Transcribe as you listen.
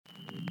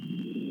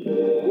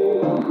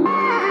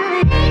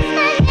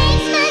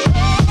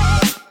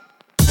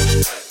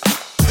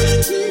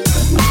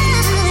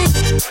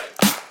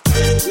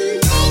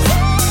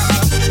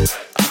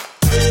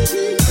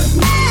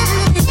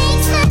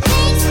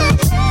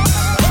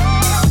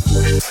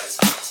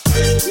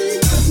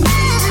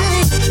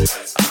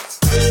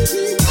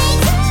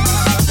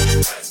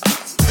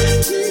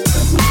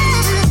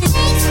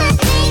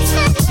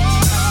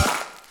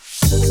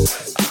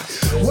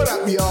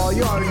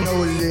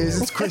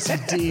Chris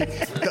and D,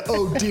 the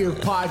Oh Dear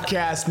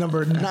podcast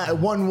number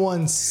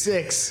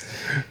 116.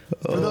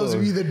 For those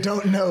of you that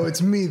don't know,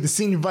 it's me, the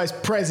senior vice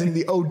president of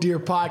the Oh Dear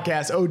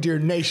podcast, Oh Dear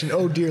Nation,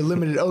 Oh Dear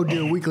Limited, Oh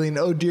Dear Weekly, and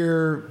Oh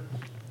Dear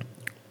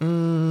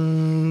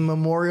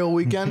Memorial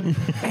Weekend.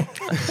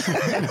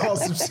 And all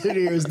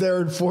subsidiaries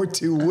there in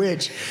 42,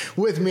 which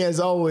with me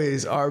as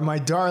always are my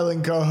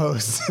darling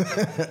co-hosts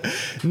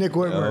Nick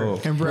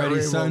Whitmer and Brett Freddie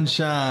Rabel.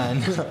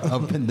 Sunshine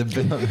up in the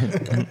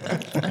building.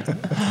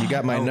 You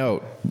got my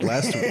note.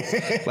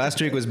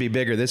 Last week was be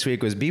bigger. This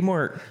week was be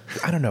more,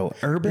 I don't know,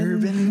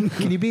 urban.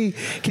 Can you be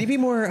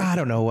more, I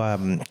don't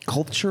know,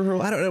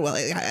 cultural? I don't know. Well,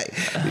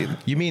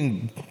 you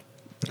mean...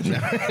 No.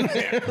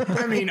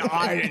 I mean,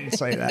 I didn't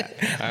say that.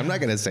 I'm not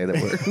going to say that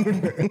word.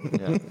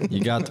 Yeah.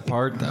 You got the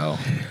part though.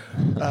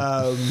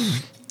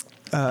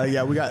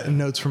 Yeah, we got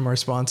notes from our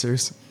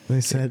sponsors.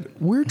 They said,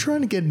 we're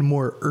trying to get a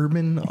more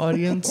urban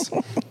audience.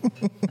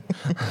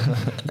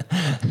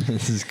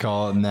 This is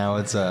called, now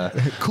it's a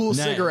Cool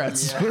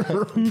Cigarettes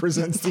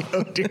presents the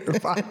Oh Dear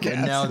podcast.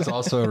 and now it's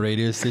also a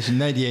radio station,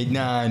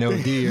 98.9, oh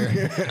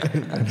dear.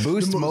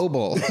 Boost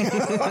Mobile.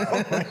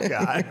 Oh my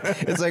God.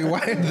 It's like,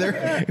 why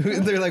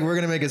they're like, we're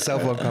going to make a cell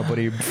phone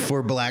company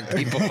for black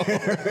people.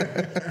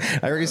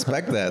 I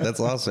respect that. That's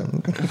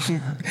awesome.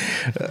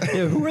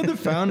 Yeah, who are the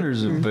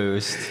founders of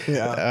Boost?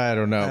 Yeah. I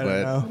don't know, I don't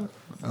but know.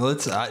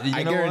 Let's.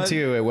 I guarantee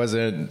you it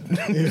wasn't.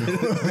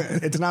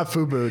 It's not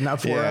FUBU,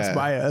 not for us,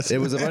 by us. It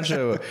was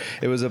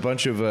a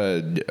bunch of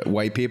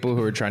white people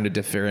who were trying to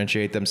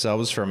differentiate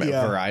themselves from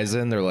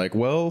Verizon. They're like,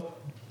 well,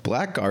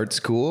 black art's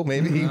cool.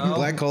 Maybe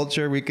black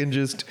culture. We can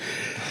just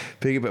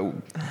pick about.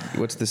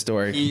 What's the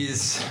story?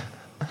 He's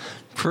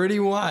pretty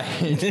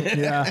white.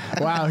 Yeah.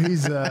 Wow.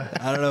 He's. I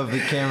don't know if the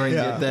camera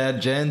can get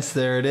that, gents.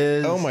 There it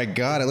is. Oh my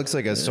God! It looks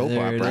like a soap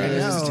There it opera.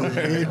 is. No,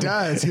 he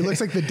does. He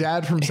looks like the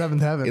dad from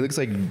Seventh Heaven. He looks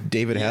like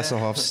David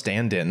Hasselhoff's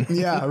stand-in.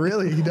 Yeah,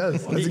 really, he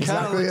does. That's He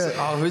exactly kinda it.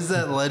 looks, who's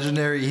that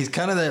legendary? He's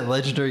kind of that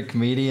legendary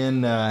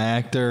comedian,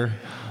 actor.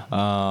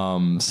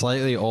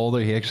 Slightly older.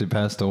 He actually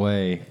passed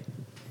away.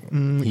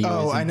 He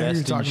was I know who you're in Best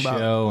in talking about.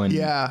 Show and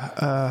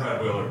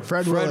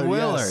Fred Willard. Fred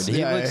Willard. Yes. He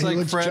Yeah, looks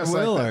like Fred just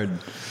like that. Willard.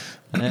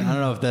 And I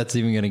don't know if that's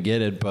even going to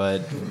get it,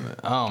 but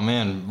oh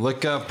man,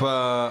 look up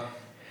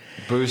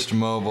Boost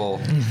Mobile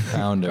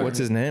founder. What's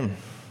his name?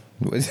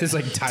 Was this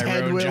like Ted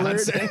Tyrone Willard.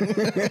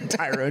 Johnson?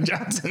 Tyrone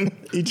Johnson.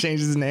 He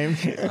changed his name.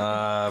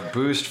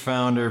 Boost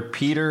founder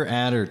Peter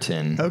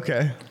Adderton.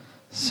 Okay.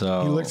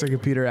 So He looks like a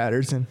Peter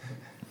Adderton.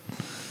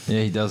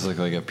 yeah, he does look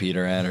like a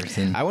Peter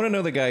Adderton. I want to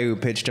know the guy who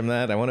pitched him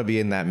that. I want to be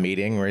in that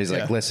meeting where he's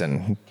like,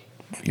 listen,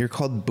 you're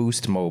called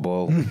Boost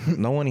Mobile.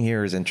 No one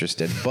here is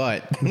interested,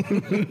 but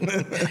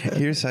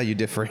here's how you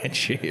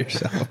differentiate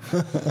yourself.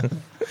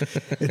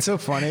 It's so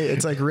funny.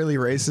 It's like really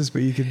racist,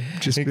 but you could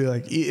just be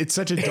like, it's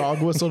such a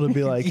dog whistle to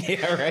be like,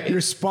 Yeah, right.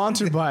 You're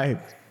sponsored by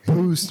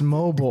Boost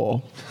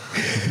Mobile.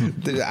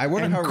 I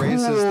wonder And how cool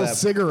racist that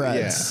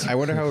cigarettes. Yeah, I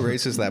wonder how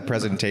racist that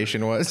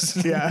presentation was.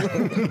 Yeah.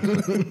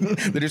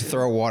 They just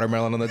throw a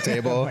watermelon on the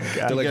table. God.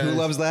 They're like, who Guys.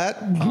 loves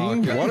that?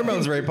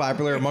 Watermelon's very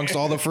popular amongst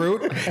all the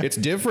fruit. It's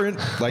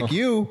different, like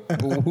you. But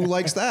who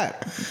likes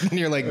that? And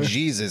you're like,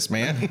 Jesus,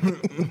 man.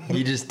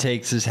 He just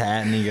takes his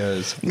hat and he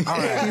goes, All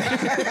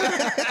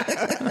right.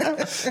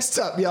 What's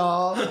up,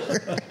 y'all?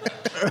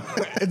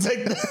 It's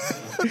like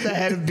the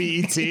head of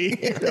BET.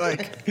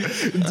 Like,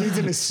 dude's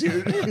in a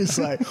suit. He's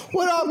like,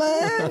 what up,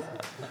 man?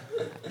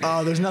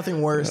 Oh, there's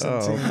nothing worse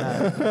than seeing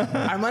that.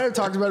 I might have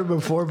talked about it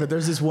before, but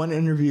there's this one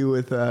interview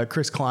with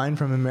Chris Klein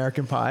from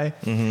American Pie,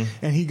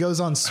 and he goes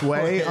on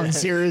Sway on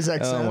Sirius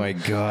XM. Oh my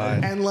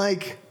God. And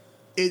like,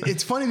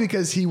 it's funny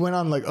because he went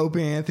on like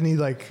Opie and Anthony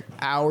like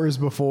hours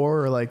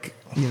before, or like,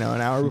 you know,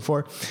 an hour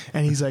before,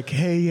 and he's like,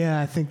 hey,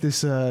 yeah, I think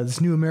this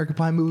new American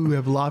Pie movie, we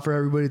have a lot for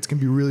everybody, it's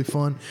gonna be really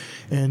fun,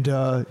 and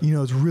you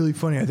know, it's really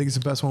funny, I think it's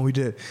the best one we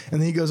did. And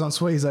then he goes on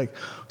Sway, he's like,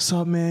 what's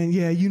up, man?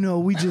 Yeah, you know,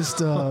 we just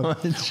trying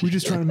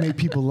to make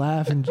people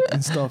laugh and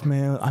stuff,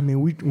 man. I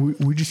mean,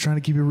 we just trying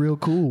to keep it real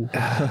cool.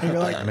 And you're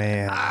like,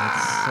 Man,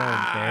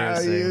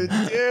 that's so you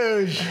embarrassing.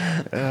 douche.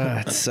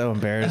 It's so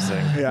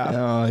embarrassing. Yeah.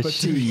 oh But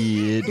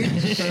shit.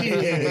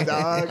 Shit,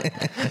 dog.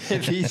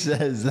 If he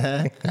says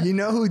that. You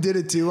know who did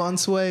it too on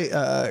Sway?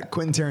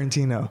 Quentin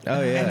Tarantino.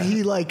 Oh, yeah.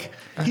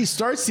 And he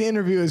starts the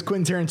interview as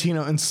Quentin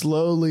Tarantino and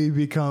slowly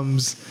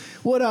becomes,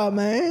 what up,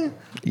 man?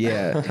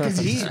 Yeah. Because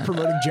he's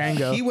promoting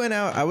Django. He went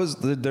out.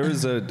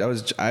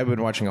 I've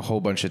been watching a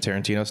whole bunch of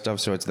Tarantino stuff,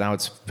 so it's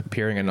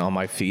appearing in all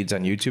my feeds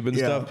on YouTube and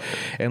stuff.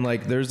 And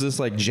like, there's this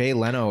like Jay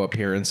Leno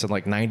appearance in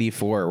like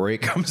 ¡94 where he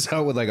comes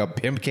out with like a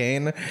pimp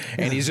cane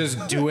and he's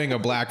just doing a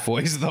black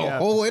voice the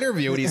whole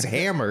interview, and he's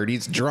hammered,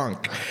 he's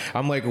drunk.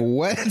 I'm like,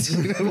 what?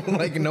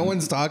 Like, no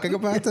one's talking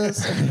about this.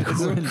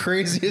 It's the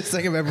craziest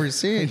thing I've ever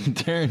seen.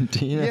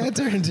 Tarantino. Yeah,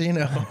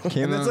 Tarantino.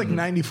 and that's like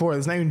 94.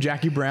 That's not even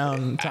Jackie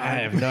Brown time. I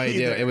have no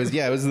idea. It was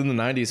in the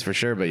 90s for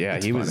sure, but yeah,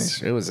 it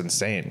was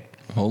insane.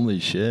 Holy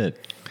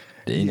shit.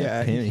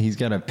 Yeah. He's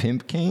got a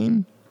pimp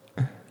cane?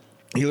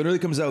 He literally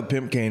comes out with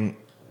pimp cane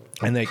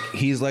And like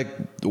he's like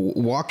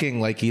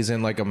walking like he's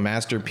in like a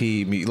Master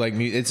P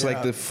it's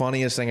like the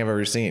funniest thing I've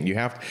ever seen. You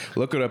have to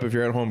look it up if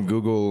you're at home.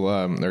 Google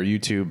or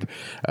YouTube.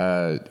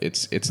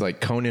 It's like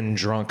Conan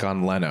drunk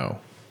on Leno.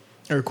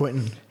 Or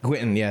Quentin.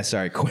 Yeah,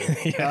 sorry, Quentin.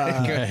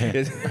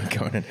 Yeah,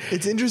 Conan.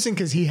 It's interesting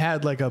because he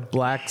had like a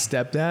black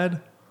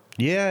stepdad.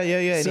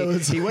 Yeah. So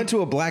He went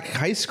to a black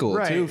high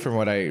school too, from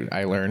what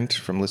I learned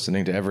from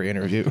listening to every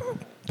interview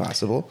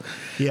possible.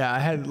 Yeah, I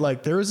had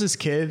like there was this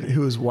kid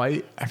who was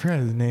white. I forgot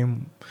his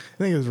name. I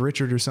think it was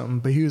Richard or something.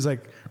 But he was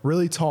like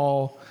really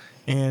tall,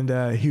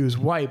 and he was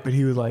white. But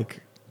he was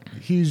like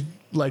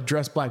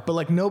dressed black. But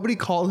like nobody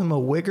called him a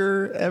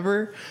wigger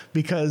ever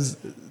because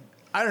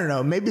I don't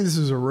know. Maybe this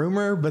was a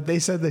rumor, but they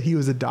said that he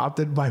was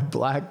adopted by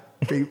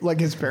black people. Like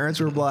his parents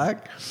were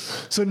black,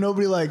 so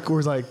nobody like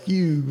was like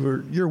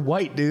you're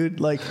white, dude.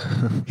 Like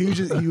he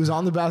was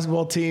on the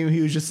basketball team.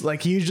 He was just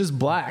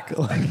black,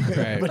 like,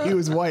 right. But he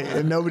was white,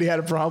 and nobody had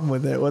a problem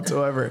with it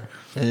whatsoever.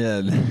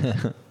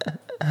 Yeah.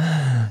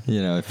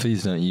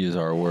 Please don't use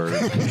our word.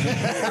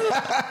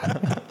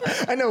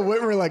 I know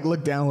Whitmer like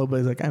looked down a little bit.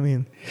 He's like, I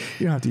mean,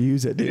 you don't have to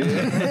use it, dude.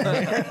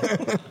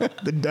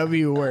 The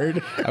W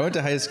word. I went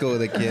to high school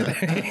with a kid.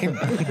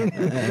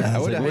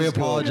 We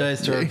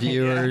apologize to our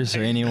viewers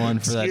or anyone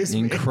for that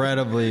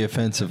incredibly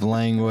offensive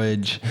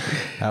language.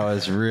 That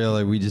was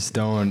really we just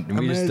don't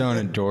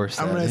endorse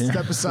that. I'm gonna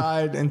step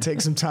aside and take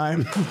some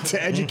time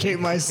to educate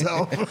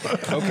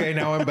myself. Okay,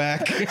 now I'm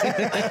back.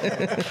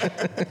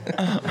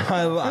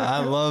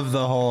 I love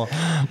the whole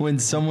when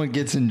someone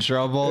gets in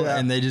trouble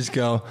and they just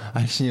go,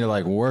 I just need to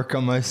like work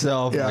on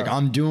myself. Yeah. Like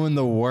I'm doing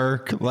the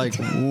work. Like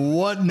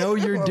what? No,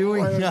 you're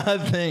doing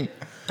nothing.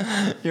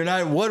 You're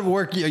not. What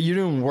work? Are you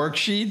doing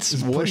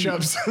worksheets?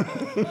 Push-ups.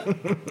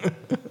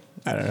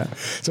 I don't know.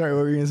 Sorry,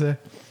 what were you gonna say?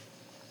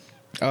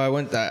 Oh, I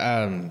went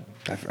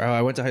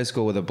to high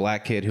school with a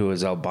black kid who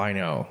was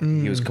albino.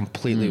 He was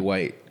completely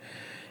white,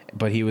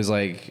 but he was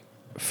like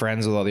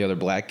friends with all the other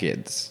black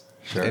kids.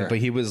 Sure. But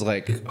he was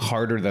like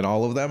harder than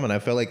all of them, and I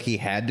felt like he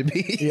had to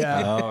be.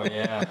 Yeah. Oh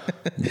yeah.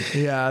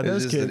 Yeah, It's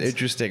those just kids. an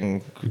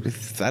interesting.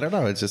 I don't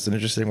know. It's just an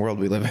interesting world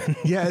we live in.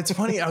 Yeah, it's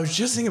funny. I was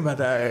just thinking about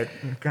that.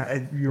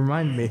 God, you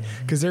reminded me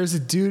because there's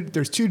two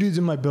dudes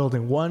in my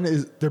building.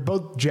 They're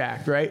both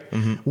jacked, right?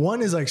 Mm-hmm.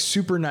 One is like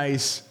super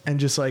nice and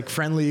just like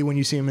friendly when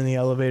you see him in the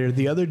elevator.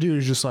 The other dude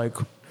is just like,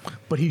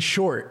 but he's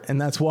short,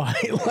 and that's why.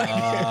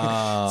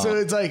 So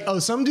it's like,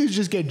 some dudes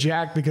just get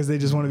jacked because they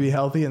just want to be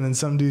healthy, and then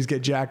some dudes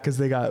get jacked because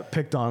they got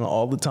picked on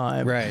all the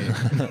time, Right.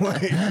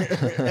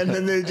 And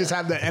then they just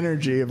have the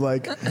energy of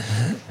like,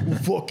 well,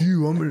 fuck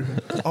you,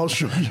 I'll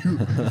show you. You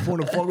want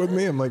to fuck with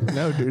me? I'm like,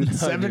 no, dude, it's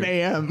 7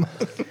 a.m.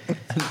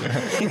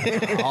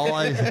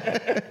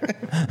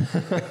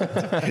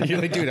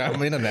 You're like, dude,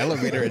 I'm in an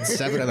elevator at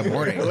 7 in the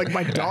morning. Like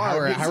my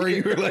dog. How are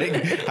you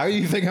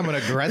think I'm an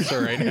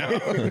aggressor right now?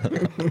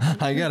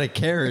 I got a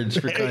carriage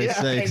for Christ's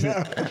sakes.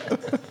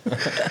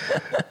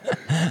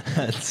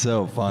 That's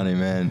so funny,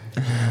 man.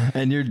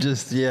 And you're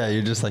just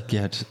like,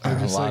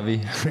 just lobby.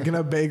 Like picking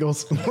up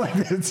bagels. Like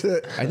that's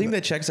it. I think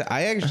that checks.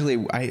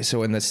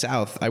 So in the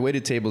South, I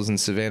waited tables in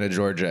Savannah,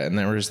 Georgia, and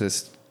there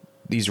was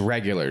these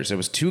regulars. It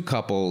was two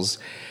couples,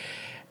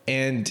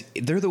 and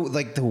they're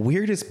the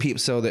weirdest people.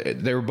 So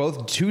they were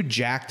both two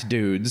jacked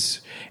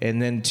dudes,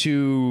 and then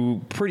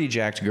two pretty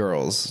jacked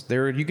girls.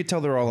 You could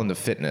tell they're all into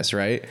fitness,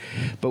 right?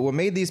 But what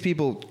made these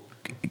people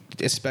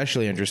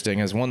especially interesting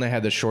is one, they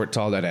had the short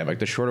tall dynamic.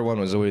 The shorter one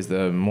was always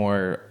the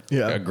more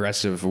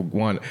aggressive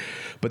one,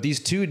 but these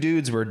two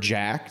dudes were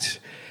jacked,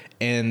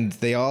 and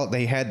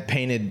they had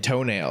painted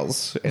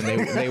toenails, and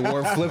they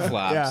wore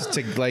flip-flops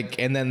to like,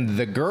 and then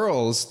the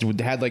girls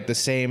had like the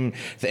same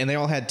and they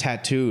all had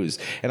tattoos,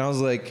 and I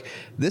was like,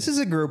 this is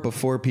a group of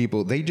four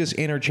people. They just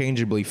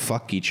interchangeably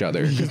fuck each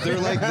other because they're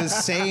like the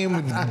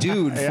same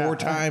dude four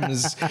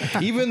times.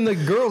 Even the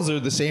girls are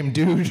the same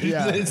dude.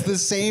 It's the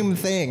same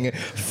thing.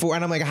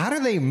 And I'm like, how do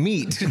they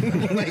meet?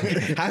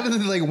 Like, how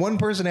did like one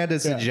person had to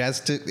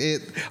suggest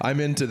it? I'm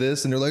into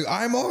this, and they're like,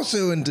 I'm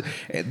also into.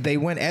 They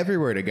went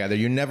everywhere together.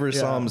 You never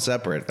saw them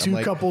separate.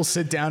 Two couples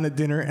sit down at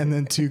dinner, and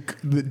then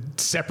the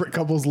separate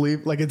couples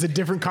leave. Like it's a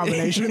different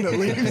combination that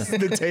leaves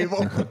the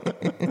table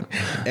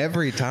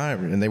every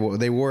time, and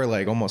they wore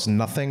like almost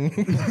nothing.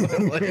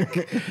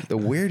 Like the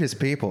weirdest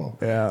people.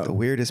 Yeah, the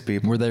weirdest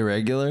people. Were they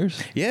regulars?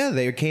 Yeah,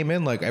 they came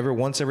in like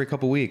every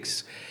couple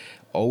weeks.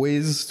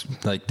 Always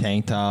like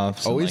tank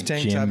tops. Always like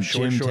tank tops,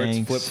 short shorts,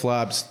 tanks. flip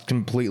flops,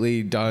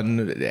 completely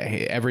done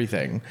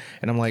everything.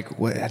 And I'm like,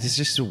 what? It's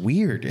just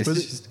weird. It's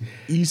just,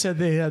 you said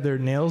they had their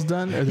nails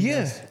done? Or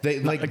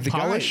they like the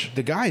polish?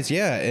 the guys,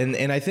 yeah.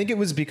 And I think it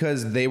was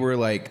because they were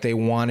like, they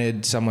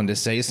wanted someone to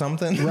say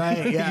something.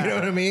 Right, yeah. You know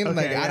what I mean?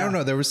 Okay, like, I don't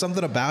know. There was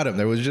something about them.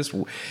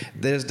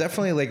 There's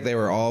definitely like they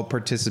were all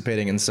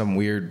participating in some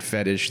weird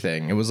fetish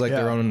thing. It was like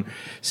their own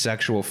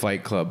sexual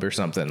fight club or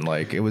something.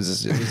 Like it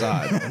was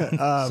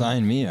odd.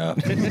 Sign me up.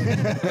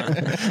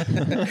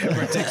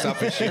 Everyone takes off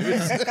his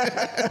shoes.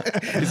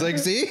 He's like,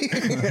 see?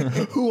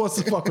 Who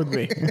wants to fuck with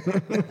me?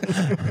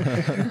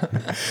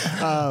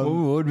 What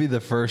would be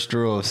the first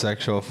rule of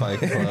Sexual Fight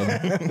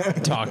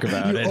Club? Talk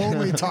about it.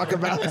 Only talk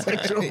about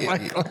Sexual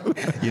Fight Club.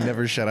 You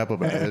never shut up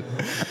about it.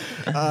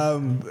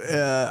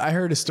 I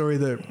heard a story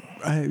that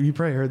you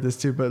probably heard this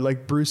too, but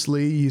like Bruce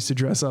Lee used to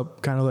dress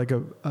up kind of like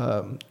a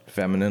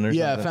Feminine or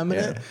something?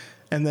 feminine. Yeah.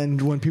 And then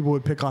when people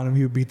would pick on him,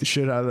 he would beat the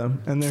shit out of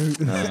them. And then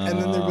and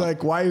then they'd be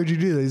like, "Why would you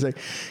do that?" He's like,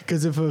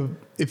 "Because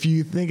if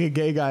you think a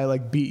gay guy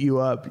like beat you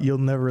up, you'll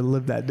never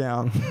live that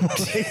down."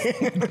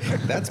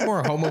 That's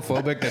more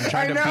homophobic than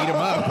trying to beat him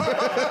up.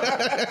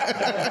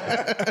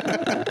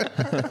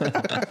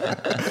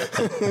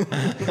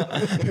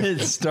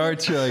 It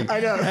starts, you're like, I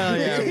know. hell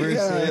yeah,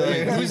 Bruce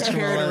Lee. Like, Who's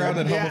carrying around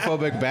the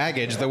homophobic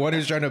baggage? The one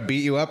who's trying to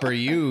beat you up or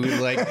you?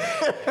 Like,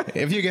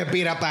 if you get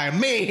beat up by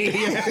me,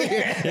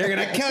 you're going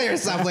to kill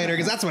yourself later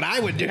because that's what I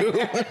would do.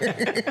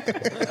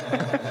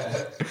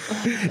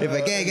 If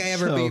a gay guy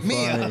ever So beat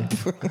me funny. up.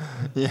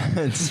 Yeah,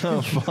 it's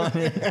so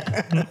funny.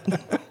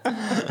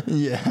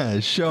 Yeah,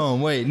 show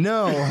him. Wait,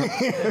 no.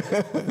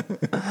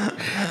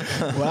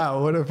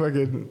 Wow, what a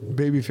fucking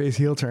babyface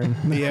heel turn.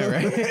 Yeah,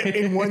 right.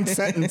 In one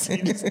sentence, he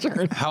just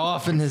turned. How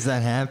often does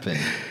that happen?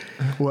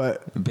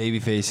 What?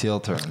 Babyface heel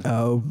turn.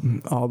 Oh,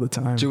 all the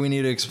time. Do we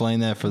need to explain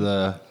that for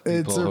the people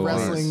It's a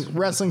who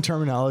wrestling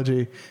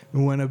terminology.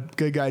 When a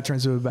good guy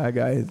turns to a bad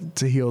guy,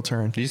 it's a heel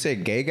turn. Did you say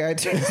gay guy?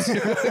 That's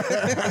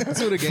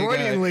what a gay guy.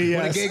 Freudianly, When a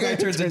yes. gay guy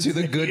turns into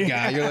the good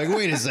guy, you're like,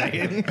 wait a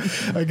second.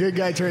 A good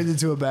guy turns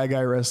into a bad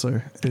guy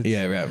wrestler. It's,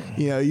 Yeah, right.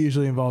 You know, it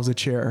usually involves a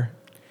chair.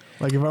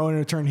 Like if I wanted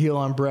to turn heel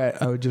on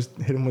Brett, I would just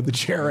hit him with the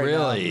chair right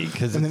now. Really?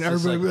 'Cause And then it's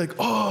just, everybody would be like,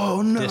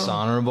 "Oh no!"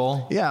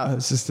 dishonorable? Yeah,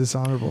 it's just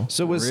dishonorable.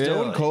 So was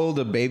Stone Really? Cold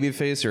a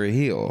babyface or a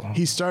heel?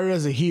 He started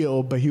as a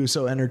heel, but he was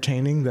so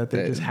entertaining that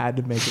they just had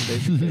to make him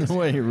babyface.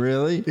 Wait,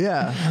 really?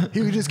 Yeah,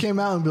 he just came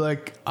out and be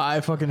like, "I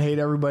fucking hate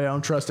everybody. I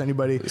don't trust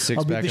anybody. I'll beat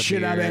Six-pack the of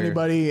shit out of beer.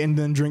 anybody," and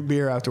then drink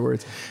beer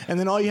afterwards. And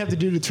then all you have to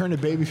do to turn to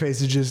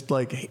babyface is just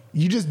like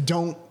you just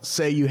don't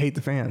say you hate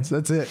the fans.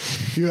 That's it.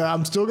 You're like,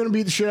 I'm still gonna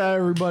beat the shit out of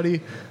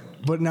everybody,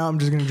 but now I'm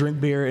just gonna drink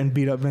beer and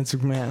beat up Vince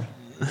McMahon.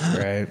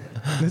 Right.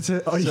 That's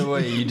it. Oh, So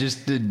wait, you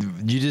just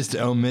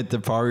omit the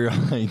part where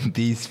you're like,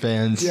 these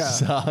fans Yeah.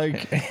 suck.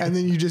 And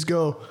then you just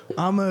go,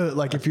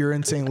 like if you're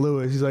in St.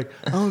 Louis, he's like,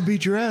 "I'm gonna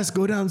beat your ass.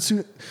 Go down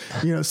to,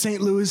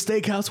 St. Louis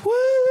Steakhouse.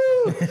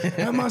 Woo!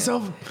 Have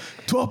myself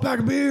 12-pack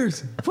of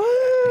beers. Woo!"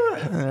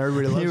 And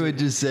everybody loves He it. would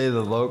just say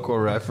the local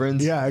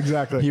reference. Yeah,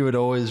 exactly. He would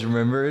always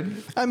remember it.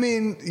 I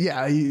mean,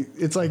 yeah,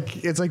 it's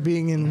like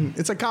being in.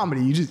 It's like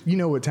comedy. You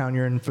know what town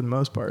you're in for the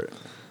most part.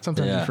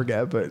 Sometimes Yeah. you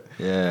forget, but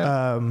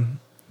Yeah.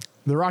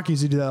 The Rock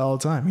used to do that all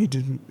the time.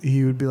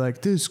 He would be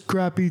like, "This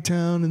crappy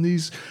town and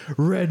these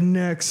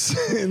rednecks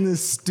in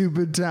this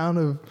stupid town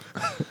of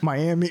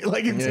Miami."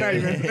 Like it's not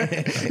even.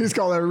 You just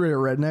call everybody a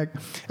redneck,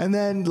 and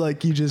then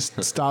like you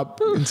just stop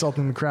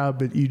insulting the crowd,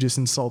 but you just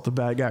insult the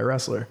bad guy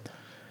wrestler.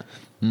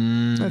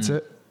 That's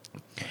it.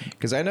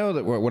 Because I know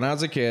that when I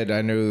was a kid,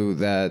 I knew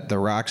that The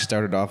Rock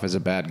started off as a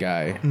bad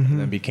guy and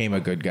then became a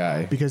good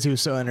guy. Because he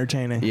was so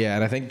entertaining. Yeah,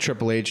 and I think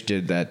Triple H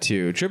did that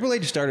too. Triple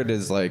H started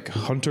as like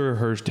Hunter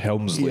Hearst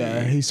Helmsley.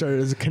 Yeah, he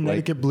started as a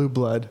Connecticut blue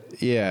blood.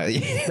 Yeah.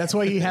 That's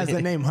why he has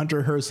the name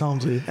Hunter Hearst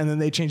Helmsley. And then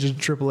they changed it to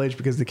Triple H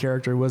because the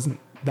character wasn't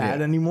that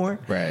Yeah. anymore.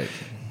 Right.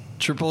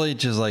 Triple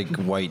H is like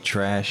white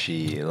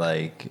trashy,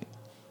 like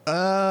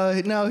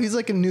No, he's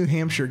like a New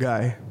Hampshire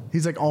guy.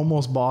 He's like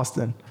almost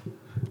Boston.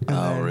 And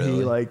Oh, then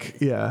really?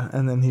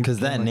 And then he because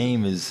that became, like,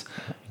 name is.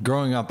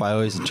 Growing up, I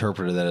always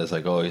interpreted that as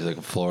like, oh, he's like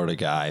a Florida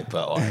guy,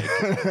 but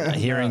like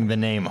hearing the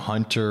name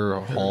Hunter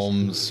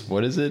Holmes,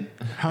 what is it?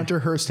 Hunter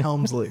Hearst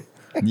Helmsley.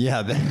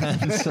 Yeah,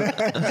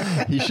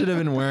 that's, he should have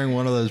been wearing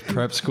one of those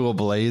prep school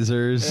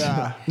blazers.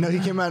 Yeah. No, he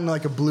came out in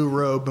like a blue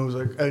robe and was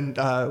like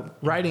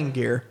riding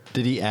gear.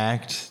 Did he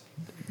act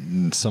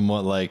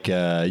somewhat like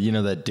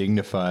that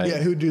dignified? Yeah,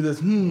 who'd do this?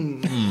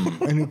 And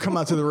who'd come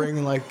out to the ring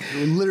and like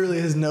literally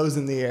his nose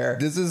in the air.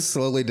 This is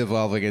slowly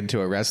devolving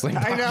into a wrestling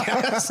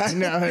podcast. I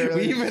know.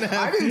 We even have,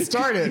 I didn't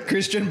start it.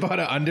 Christian bought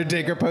an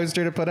Undertaker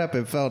poster to put up.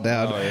 It fell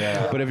down. Oh,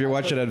 yeah. But if you're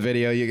watching that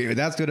video,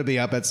 that's going to be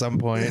up at some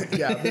point.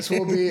 Yeah, this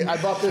will be.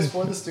 I bought this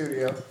for the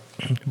studio.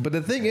 But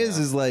the thing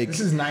is like...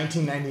 This is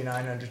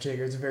 1999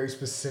 Undertaker. It's a very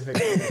specific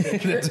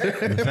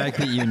Undertaker. The fact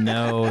that you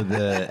know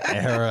the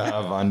era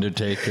of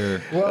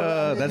Undertaker.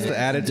 that's the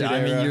attitude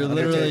I mean, era you're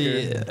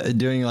literally Undertaker.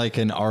 doing like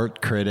an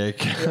art critic.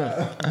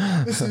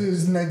 This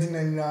is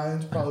 1999.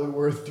 It's probably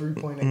worth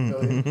 $3.8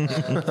 billion.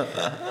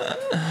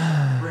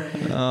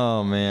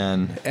 Oh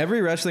man.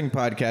 Every wrestling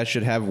podcast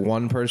should have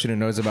one person who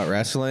knows about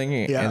wrestling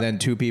Yeah. and then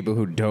two people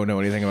who don't know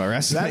anything about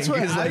wrestling. That's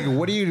what It's like,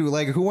 what do you do?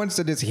 Like, who wants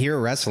to just hear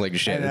wrestling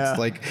shit? I know. It's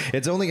like,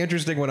 it's only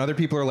interesting when other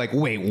people are like,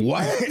 wait,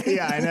 what?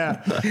 Yeah, I know.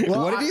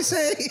 Well, What did he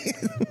say?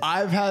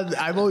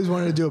 I've always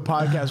wanted to do a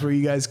podcast where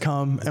you guys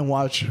come and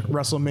watch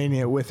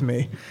WrestleMania with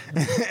me,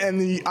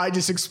 and I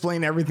just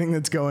explain everything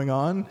that's going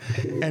on,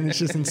 and it's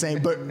just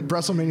insane. But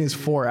WrestleMania is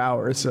 4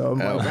 hours, so I'm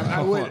like,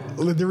 I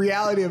would. The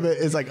reality of it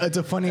is like it's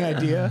a funny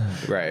idea,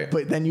 Right.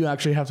 But then you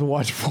actually have to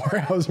watch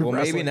 4 hours of Well,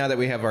 maybe wrestling. now that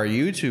we have our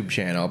YouTube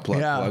channel,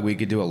 we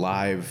could do a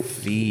live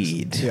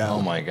feed. Yeah.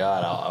 Oh my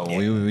God,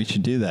 we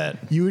should do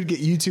that.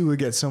 You two would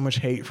get so much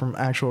hate from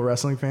actual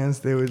wrestling fans.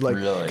 They would like,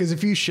 Really? because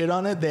if you shit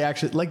on it, they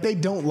actually like, they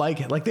don't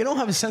like it. Like they don't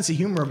have a sense of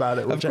humor about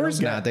it. Of Which course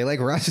I don't not. They like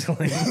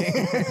wrestling.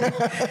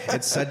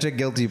 It's such a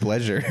guilty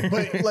pleasure.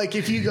 But like,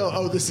 if you go,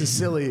 oh, this is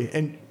silly,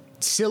 and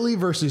silly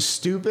versus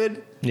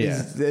stupid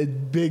is a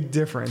big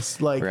difference.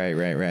 Like, Right.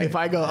 If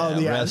I go, oh,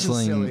 yeah, this is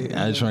Wrestling. silly.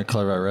 I just want to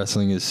clarify.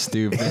 Wrestling is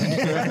stupid.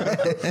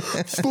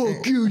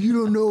 Fuck you! You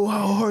don't know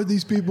how hard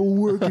these people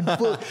work. And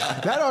fuck.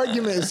 That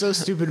argument is so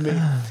stupid to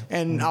me.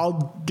 And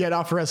I'll get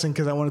off wrestling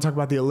because I want to talk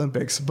about the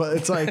Olympics. But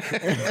it's like,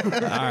 All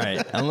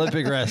right,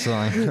 Olympic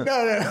wrestling.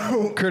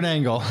 no. Kurt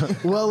Angle.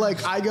 Well,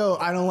 like I go,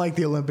 I don't like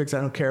the Olympics.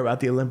 I don't care about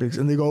the Olympics.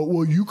 And they go,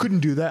 well, you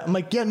couldn't do that. I'm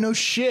like, yeah, no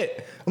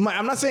shit.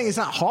 I'm not saying it's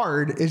not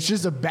hard. It's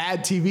just a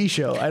bad TV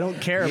show. I don't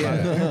care about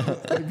it.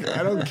 Like,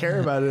 I don't care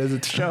about it as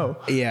a show.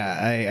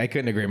 Yeah, I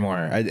couldn't agree more.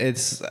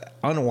 It's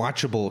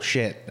unwatchable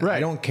shit. Right. I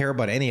don't care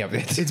about any of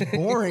it. It's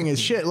boring as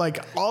shit. Like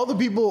all the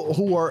people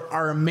who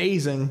are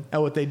amazing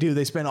at what they do,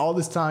 they spend all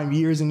this time,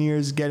 years and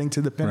years, getting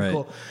to the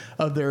pinnacle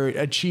of their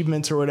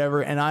achievements or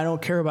whatever, and I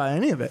don't care about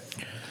any of it.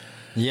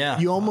 Yeah.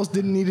 You almost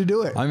didn't need to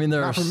do it. I mean,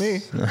 not for me.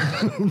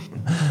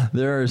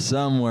 There are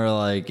some where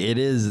like it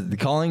is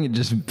calling it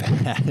just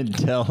bad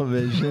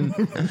television.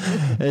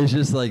 It's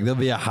just like there'll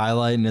be a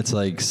highlight and it's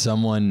like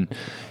someone,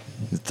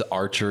 it's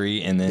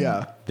archery and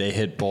then they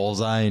hit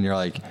bullseye and you're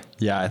like,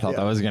 yeah, I thought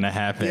that was gonna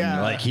happen.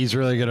 Yeah. Like he's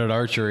really good at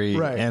archery,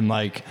 Right. and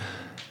like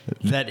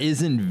that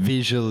isn't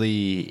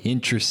visually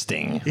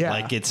interesting. Yeah.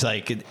 Like it's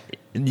like.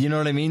 You know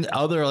what I mean?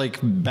 Other like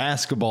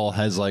basketball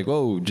has like,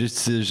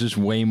 there's just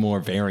way more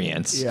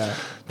variance. Yeah.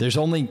 There's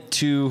only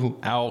 2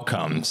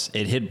 outcomes.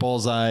 It hit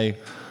bullseye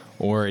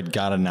or it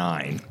got a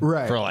 9.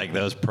 Right. For like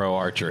those pro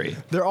archery.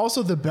 They're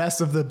also the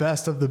best of the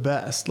best of the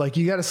best. Like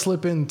you got to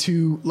slip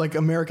into like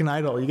American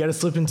Idol. You got to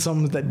slip in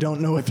some that don't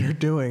know what they're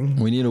doing.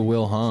 We need a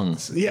Will Hung.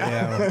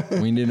 Yeah.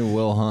 We need a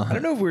Will Hung. I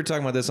don't know if we were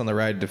talking about this on the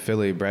ride to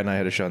Philly. Brad and I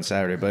had a show on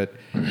Saturday, but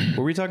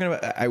were we talking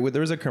about?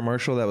 There was a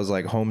commercial that was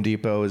like Home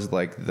Depot is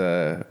like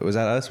was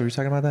that us? Were we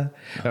talking about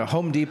that?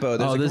 Home Depot.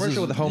 There's a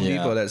commercial with Home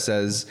Depot that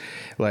says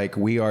like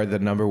we are the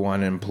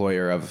 #1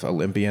 employer of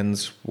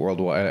Olympians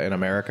worldwide in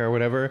America or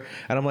whatever.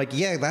 And I'm like,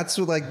 yeah, that's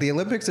what, like the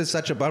Olympics is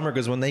such a bummer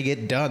because when they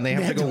get done, they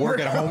have to go work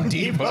at Home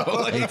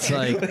Depot. It's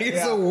like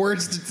It's the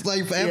worst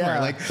life ever.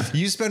 Yeah. Like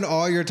you spend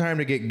all your time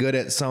to get good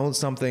at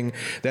something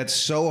that's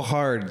so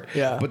hard,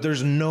 but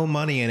there's no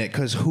money in it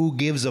because who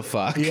gives a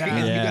fuck? Yeah.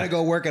 And you Yeah. gotta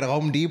go work at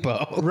Home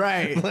Depot,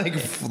 Right.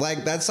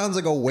 like that sounds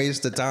like a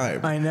waste of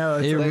time. I know.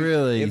 It's It like,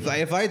 really.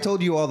 If I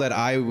told you all that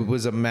I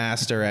was a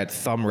master at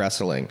thumb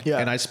wrestling,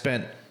 and I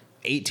spent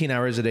 18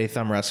 hours a day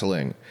thumb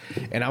wrestling,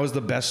 and I was the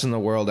best in the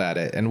world at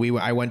it, and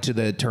I went to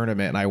the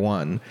tournament and I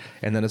won,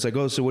 and then it's like,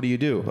 oh, so what do you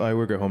do? Oh, I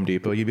work at Home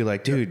Depot. You'd be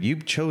like, dude, you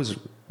chose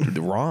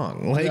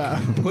wrong. Like,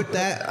 put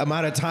that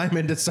amount of time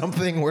into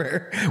something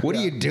where, what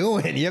are you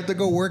doing? You have to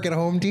go work at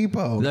Home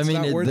Depot. I It's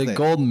mean, not worth the it.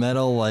 gold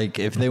medal, like,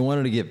 if they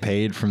wanted to get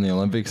paid from the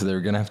Olympics, they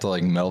were going to have to,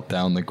 like, melt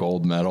down the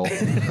gold medal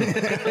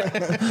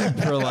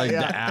for, like,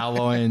 the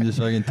alloy and just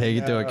fucking take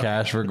it to a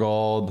cash for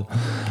gold.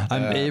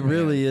 It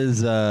really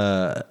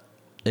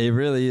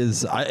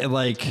is, I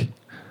like,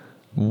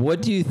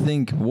 what do you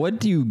think, what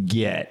do you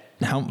get?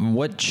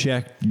 What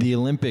check the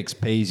Olympics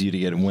pays you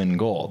to win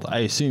gold? I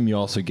assume you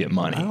also get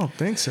money. I don't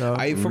think so.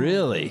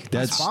 Really?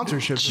 That's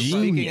sponsorships.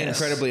 Speaking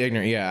genius. incredibly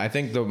ignorant, yeah, I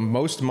think the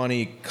most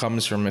money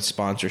comes from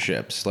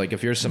sponsorships. Like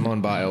if you're Simone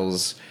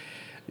Biles,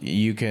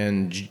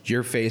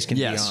 your face can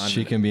be on.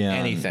 She can be on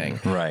anything,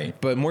 right?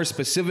 But more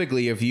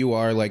specifically, if you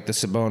are like the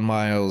Simone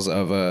Biles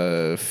of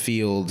a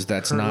field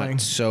that's Curling.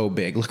 not so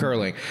big,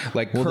 curling,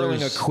 like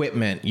curling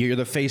equipment, you're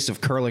the face of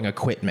curling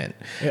equipment.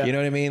 Yeah. You know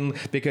what I mean?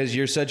 Because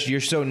you're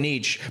so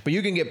niche, but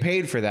you can get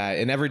paid for that.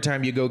 And every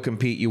time you go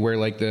compete, you wear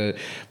like the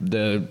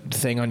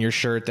thing on your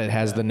shirt that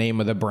has the name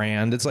of the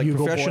brand. It's like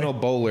Bugle professional Boy.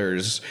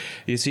 bowlers.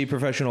 You see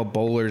professional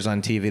bowlers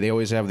on TV. They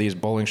always have these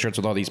bowling shirts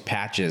with all these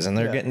patches, and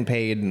they're getting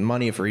paid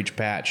money for each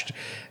patch.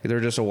 They're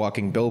just a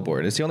walking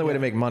billboard. It's the only way to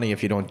make money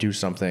if you don't do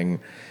something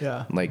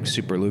like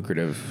super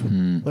lucrative.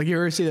 Like you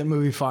ever see that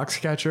movie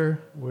Foxcatcher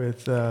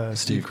with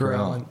Steve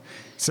Carell? And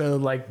so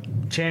like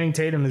Channing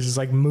Tatum is just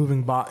like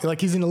moving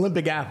like he's an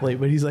Olympic athlete,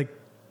 but he's like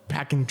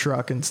packing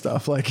truck and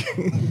stuff. Like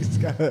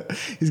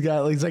he's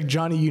like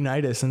Johnny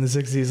Unitas in the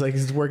 60s. Like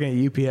he's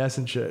working at UPS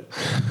and shit.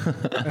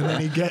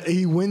 And then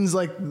he wins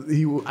like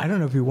I don't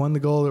know if he won the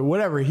gold or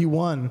whatever. He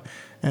won.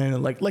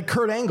 And like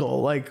Kurt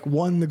Angle, like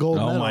won the gold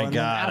medal. Oh my and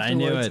God, then I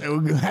knew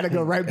afterwards, had to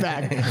go right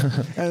back.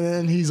 And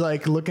then he's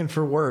like looking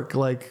for work.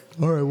 Like,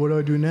 all right, what do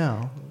I do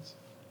now?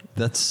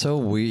 That's so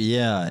weird.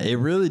 Yeah, it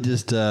really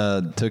just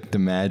took the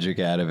magic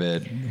out of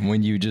it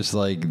when you just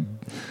like.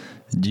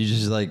 You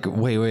just like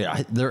wait.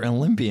 They're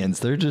Olympians.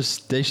 They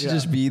should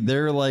just be.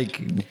 They're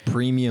like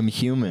premium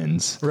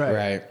humans.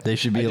 Right. They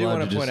should be I do allowed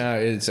want to to just. point out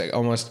it's like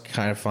almost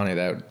kind of funny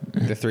that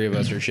the three of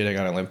us are shitting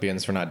on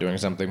Olympians for not doing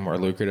something more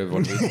lucrative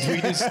when we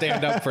just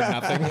stand up for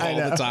nothing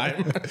all the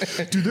time.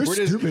 Dude, they're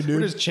stupid, dude.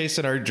 We're just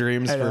chasing our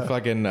dreams for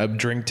fucking a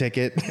drink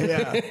ticket.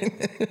 Yeah.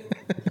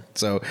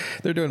 So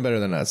they're doing better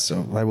than us.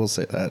 So I will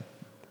say that.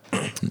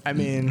 I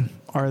mean,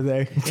 are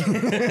they?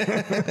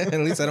 At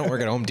least I don't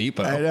work at Home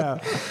Depot. I know.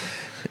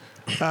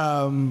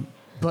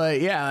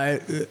 But yeah,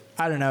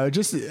 I don't know.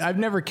 I've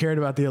never cared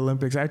about the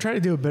Olympics. I tried to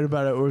do a bit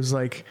about it. It was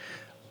like,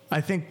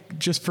 I think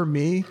just for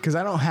me, because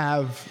I don't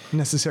have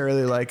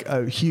necessarily like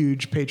a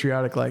huge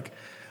patriotic, like,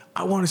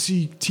 I want to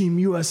see Team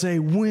USA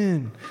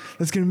win.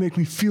 That's going to make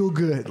me feel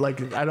good.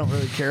 Like, I don't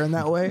really care in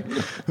that way.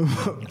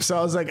 So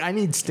I was like, I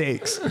need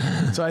stakes.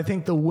 So I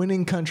think the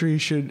losing country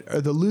should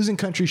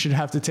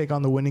have to take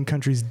on the winning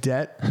country's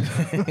debt.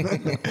 And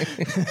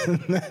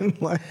then,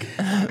 like,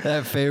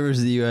 That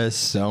favors the U.S.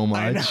 so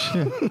much.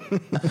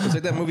 It's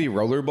like that movie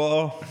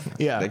Rollerball.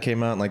 Yeah. That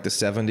came out in like the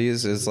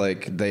 70s. It's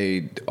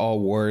like all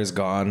war is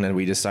gone and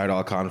we decide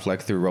all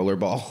conflict through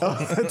rollerball.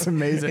 oh, that's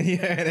amazing.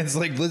 Yeah, and it's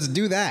like, let's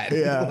do that.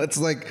 Yeah. Let's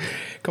like,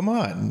 come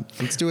on,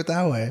 let's do it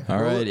that way.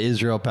 All right,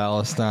 Israel,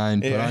 Palestine,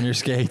 put Yeah. on your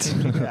skates.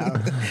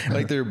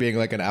 Like they're being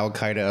like an Al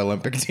Qaeda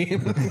Olympic team.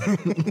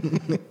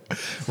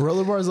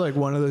 Rollerball is like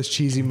one of those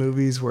cheesy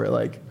movies where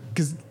like,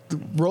 because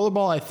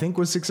Rollerball I think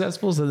was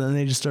successful, so then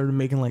they just started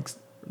making like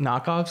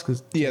knockoffs.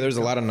 Because Yeah, there's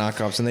a lot of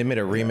knockoffs, and they made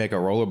a remake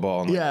of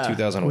Rollerball in like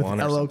 2001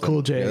 with or LL something.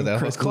 Cool J, Yeah, and LL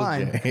Chris Cool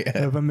Klein J,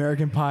 yeah. of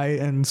American Pie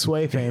and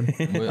Sway fame.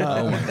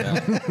 Oh my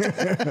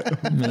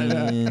god,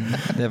 man,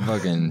 that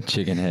fucking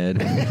chicken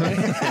head.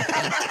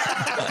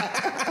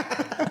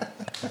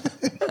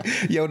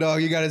 Yo,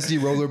 dog, you gotta see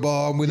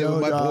Rollerball. I'm with Yo,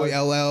 my dog. boy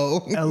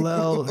LL.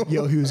 LL,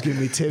 yo, he was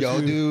giving me tips. Yo,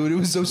 dude, it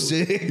was so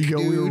sick. Yo,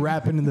 dude. we were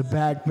rapping in the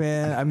back,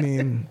 man. I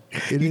mean,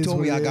 it He is told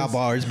what me it I got is.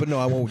 bars, but no,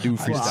 I won't do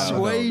freestyle.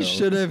 Sway No.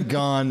 should have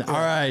gone. All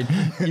right,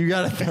 you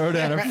got to throw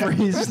down a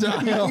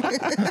freestyle.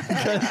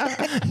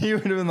 He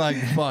would have been like,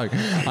 "Fuck,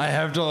 I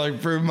have to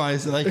like prove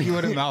myself." Like he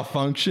would have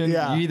malfunctioned.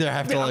 Yeah. You either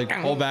have to like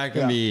pull back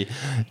and be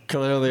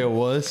clearly a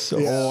wuss,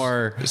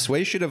 or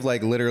Sway should have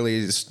like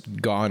literally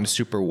gone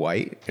super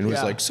white and was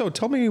Yeah. like, "So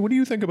tell me, what do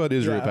you think about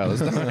Israel Yeah.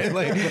 Palestine?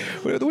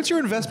 Like, what's your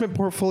investment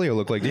portfolio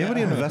look like? Do you have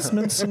any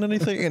investments in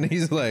anything?" And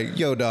he's like,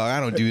 "Yo, dog, I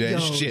don't do that Yo,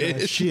 shit."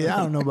 that shit, I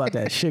don't know about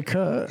that shit,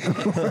 cut.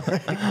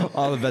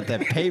 all about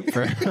that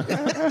paper.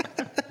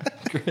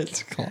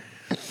 Critical.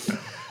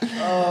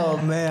 Oh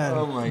man!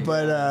 Oh, my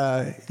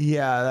But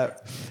yeah,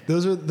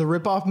 those are the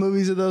rip-off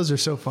movies. Of those are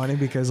so funny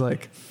because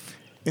like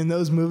in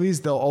those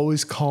movies they'll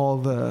always call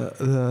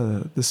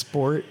the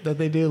sport that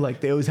they do,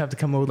 like they always have to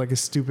come up with like a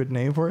stupid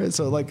name for it.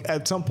 So like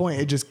at some point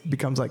it just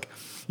becomes like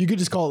you could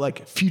just call it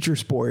like future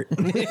sport.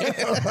 Like,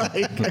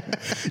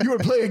 you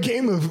want to play a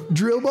game of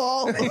drill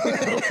ball?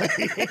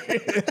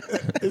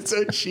 It's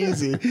so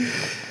cheesy.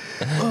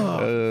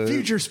 Oh,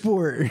 future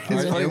sport.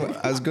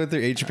 I was going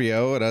through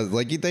HBO and I was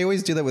like, they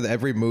always do that with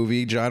every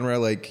movie genre.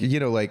 Like, you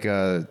know, like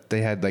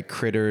they had like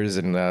Critters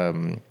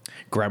and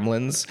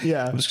Gremlins.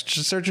 Yeah. I was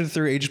just searching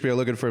through HBO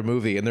looking for a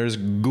movie and there's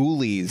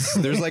Ghoulies.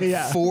 There's like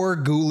Yeah. 4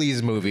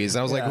 Ghoulies movies. And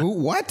I was like, Yeah.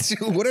 what?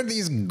 What are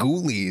these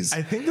Ghoulies?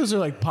 I think those are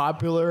like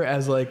popular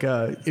as like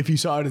if you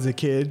saw it as a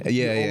kid, you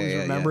Yeah, yeah, always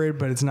yeah, remember it,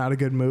 but it's not a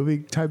good movie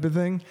type of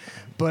thing.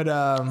 But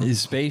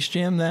Is Space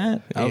Jam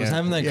that? I was Yeah.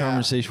 having that Yeah.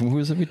 conversation. Who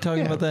was we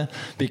talking about that?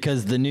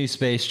 Because the new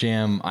Space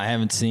Jam, I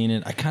haven't seen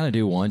it. I kind of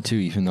do want to,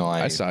 even though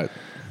I saw it.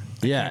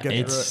 Yeah, get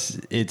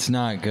it's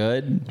not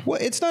good. Well,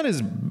 it's not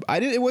as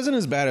it wasn't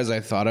as bad as I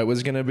thought it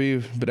was going to be,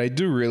 but I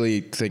do really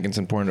think it's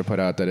important to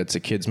put out that it's a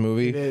kids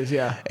movie. It is,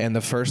 yeah. And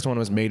the first one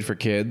was made for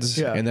kids,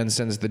 Yeah. and then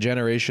since the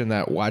generation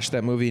that watched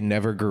that movie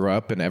never grew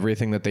up and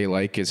everything that they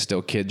like is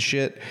still kid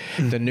shit,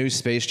 the new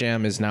Space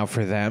Jam is now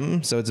for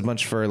them. So it's a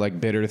bunch for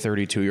like bitter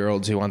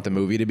 32-year-olds who want the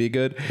movie to be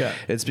good. Yeah.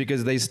 It's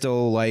because they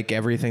still like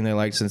everything they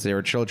liked since they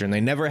were children. They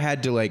never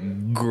had to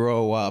like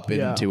grow up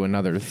Yeah. into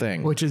another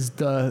thing. which is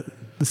the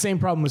same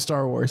problem with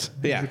Star Wars.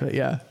 Yeah. basically.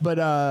 Yeah. But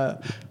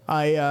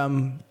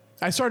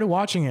I started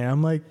watching it.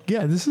 I'm like,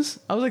 yeah, this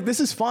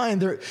is fine.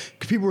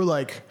 People were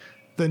like,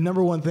 the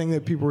number one thing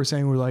that people were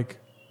saying were like,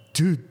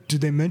 dude,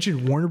 did they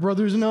mention Warner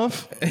Brothers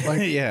enough?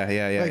 Like,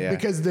 yeah.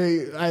 Because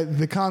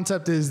the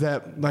concept is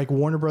that like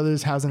Warner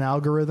Brothers has an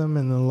algorithm,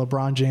 and then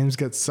LeBron James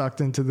gets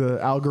sucked into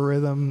the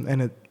algorithm,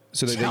 and it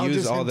So they challenges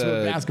use all him to a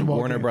the basketball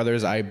Warner game.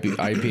 Brothers IP. So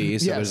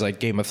Yeah. there's like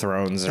Game of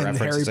Thrones And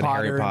references Harry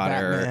and Harry Potter and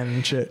Potter. Batman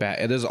and shit.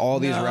 There's all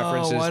these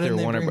references why to didn't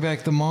they Warner. bring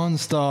back the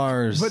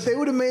Monstars? But they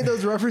would have made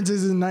those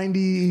references in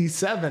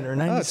 '97 or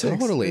 '96.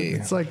 totally.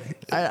 It's like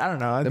I don't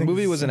know. I The think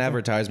movie it's was an simple.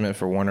 advertisement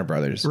for Warner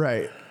Brothers.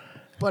 Right.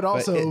 But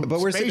also, but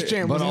we're Space sitting-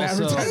 Jam but was an also-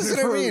 advertisement That's what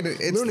I for mean.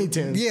 It's, Looney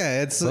Tunes.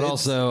 Yeah, it's but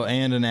also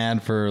an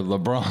ad for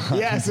LeBron.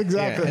 Yes, Yeah,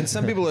 exactly. and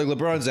some people are like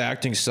LeBron's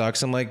acting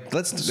sucks. I'm like,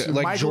 like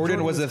Michael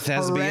Jordan was a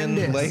thespian.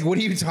 horrendous. Like, what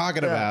are you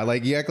talking about?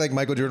 Like, you act like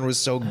Michael Jordan was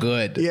so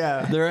good.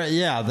 yeah.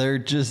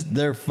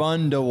 They're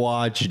fun to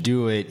watch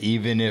do it,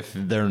 even if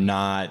they're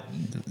not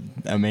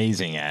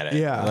amazing at it.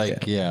 Yeah.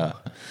 Like, yeah.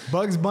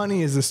 Bugs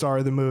Bunny is the star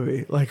of the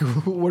movie. Like,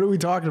 what are we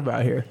talking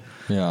about here?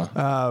 Yeah.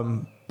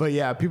 But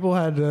yeah, people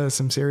had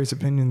some serious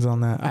opinions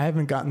on that. I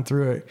haven't gotten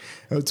through it.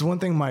 It's one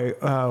thing my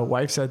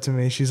wife said to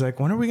me. She's like,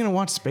 when are we going to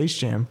watch Space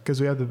Jam? Because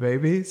we have the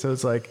baby. So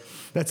it's like,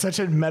 that's such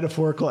a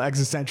metaphorical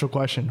existential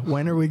question.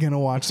 When are we going to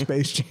watch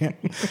Space Jam?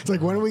 It's like,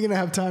 when are we going to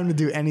have time to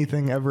do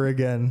anything ever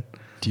again?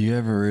 Do you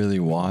ever really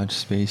watch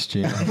Space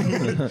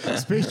Jam?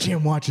 Space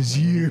Jam watches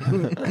you.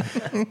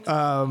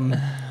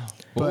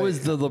 What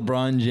was the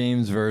LeBron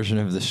James version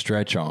of the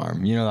stretch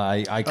arm? You know,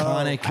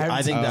 iconic.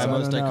 I think that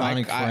most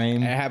iconic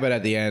frame. I have it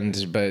at the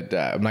end, but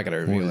I'm not going to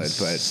reveal it.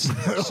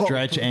 But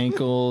stretch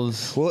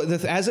ankles. well,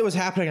 as it was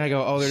happening, I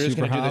go, "Oh, they're just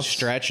Super going to do the hops.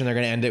 stretch, and they're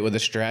going to end it with a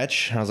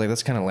stretch." And I was like,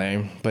 "That's kind of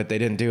lame," but they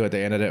didn't do it.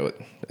 They ended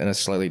it in a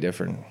slightly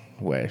different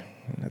way.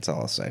 That's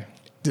all I'll say.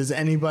 Does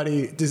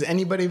anybody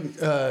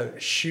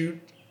shoot,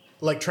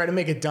 like try to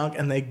make a dunk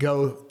and they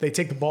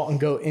take the ball and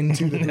go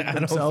into the hoop I don't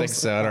themselves? think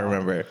so. I don't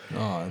remember.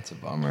 Oh, that's a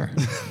bummer.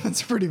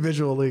 That's pretty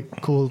visually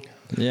cool.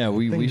 Yeah,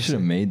 we to should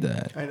have made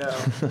that. I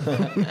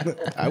know.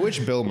 I wish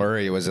Bill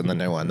Murray was in the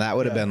new one. That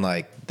would have been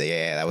like,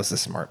 that was the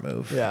smart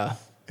move. Yeah.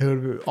 It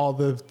would be all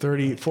the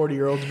 30,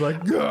 40-year-olds be like,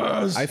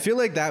 yes! I feel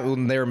like that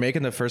when they were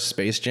making the first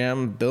Space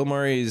Jam, Bill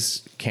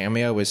Murray's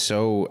cameo was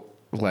so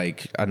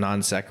like a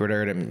non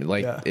sequitur, and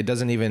like it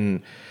doesn't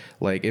even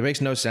like it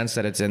makes no sense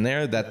that it's in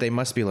there. That they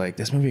must be like,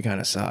 this movie kind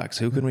of sucks.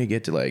 Who can we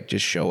get to like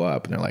just show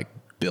up? And they're like,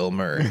 Bill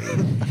Murray,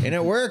 and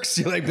it works.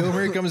 You're like, Bill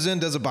Murray comes in,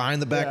 does a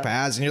behind the back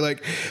pass, and you're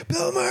like,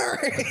 Bill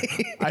Murray.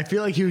 I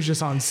feel like he was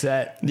just on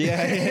set.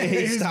 Yeah, he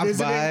He's stopped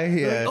visiting. by. They're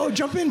Yeah. like, oh,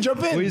 jump in.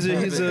 Well,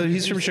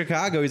 he's from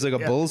Chicago. He's like a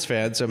Bulls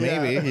fan, so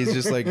maybe he's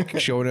just like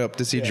showing up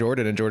to see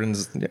Jordan, and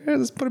Jordan's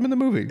let's put him in the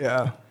movie.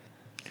 Yeah.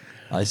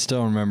 I just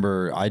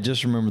remember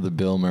the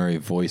Bill Murray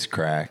voice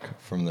crack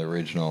from the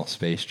original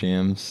Space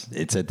Jams.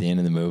 It's at the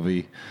end of the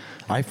movie.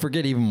 I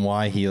forget even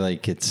why he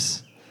like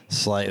gets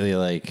slightly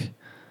like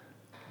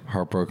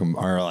heartbroken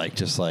or like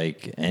just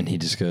like, and he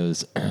just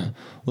goes,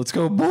 let's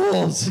go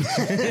Bulls.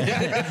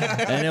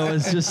 And it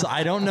was just,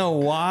 I don't know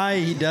why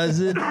he does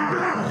it.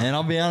 And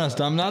I'll be honest,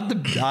 I'm not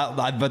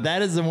but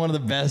that is one of the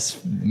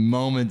best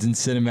moments in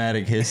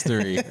cinematic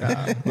history.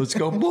 Let's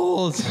go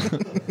Bulls.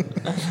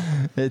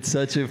 It's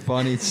such a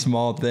funny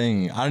small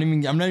thing.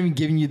 I'm not even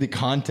giving you the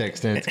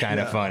context, and it's kind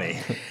of funny.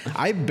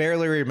 I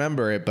barely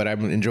remember it, but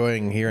I'm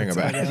enjoying hearing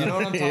about it. You know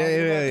what I'm talking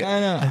about?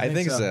 Kinda. I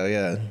think so.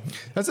 Yeah.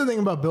 That's the thing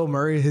about Bill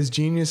Murray. His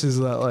genius is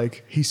that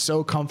like he's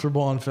so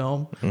comfortable on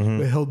film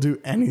that he'll do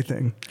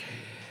anything.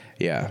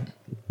 Yeah.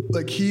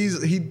 Like he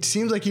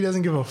seems like he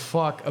doesn't give a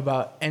fuck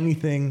about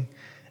anything,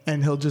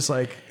 and he'll just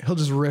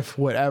riff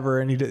whatever,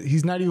 and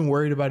he's not even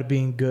worried about it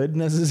being good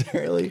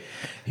necessarily.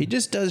 He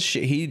just does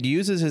shit. He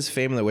uses his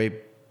fame the way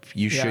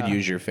you should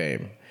use your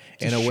fame.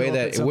 In a Just way show up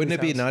that at wouldn't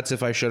it be somebody's house. nuts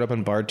if I showed up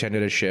and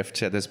bartended a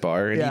shift at this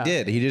bar? And Yeah. he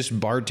did. He just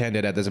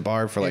bartended at this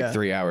bar for like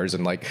 3 hours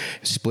and like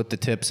split the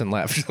tips and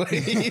left. Like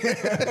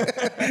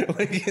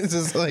it's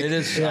just like It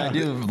is. I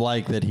do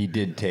like that he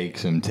did take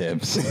some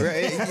tips.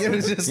 right. It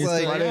was just He's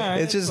like like, "Yeah,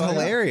 it's just why not?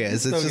 hilarious.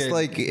 It's It's just okay."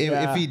 like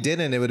if he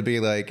didn't, it would be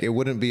like it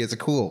wouldn't be as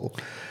cool.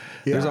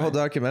 There's a whole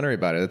documentary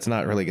about it. It's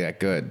not really that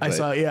good. I but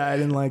saw. Yeah, I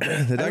didn't like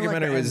it. the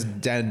documentary was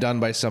done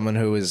by someone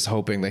who was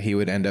hoping that he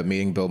would end up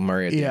meeting Bill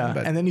Murray at the end.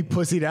 But and then he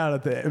pussied out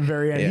at the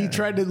very end. He Yeah.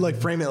 tried to like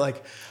frame it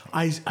like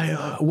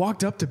I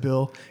walked up to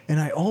Bill and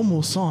I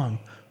almost saw him,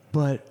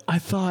 but I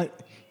thought,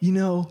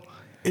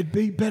 it'd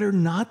be better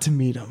not to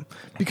meet him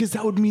because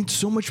that would mean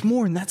so much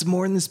more, and that's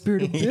more in the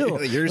spirit of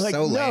Bill. You're like,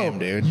 so lame, no,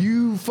 dude.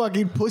 You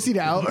fucking pussied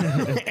out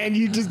and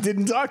you just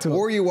didn't talk to him.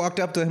 Or you walked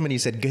up to him and you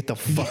said, "Get the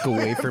fuck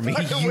away from me,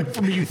 Fuck away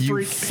from me, you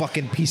freak.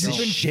 fucking piece of You've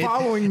been shit!"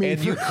 following me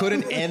and you for-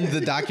 couldn't end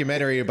the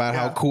documentary about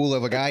how cool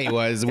of a guy he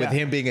was with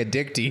him being a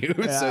dick to you.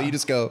 So you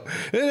just go,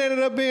 "It ended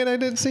up being I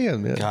didn't see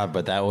him." Yeah. God,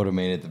 but that would have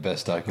made it the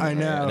best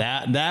documentary. I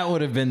know. That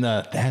would have been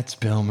that's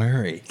Bill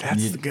Murray.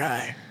 That's the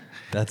guy.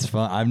 That's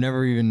fun. I've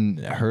never even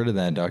heard of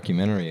that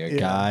documentary. A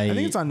guy. I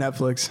think it's on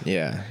Netflix.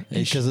 Yeah.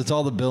 Because it's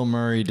all the Bill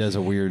Murray does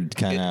a weird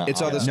kind of. It's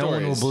all the no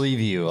one will stories. believe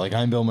you. Like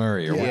I'm Bill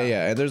Murray or Yeah, what?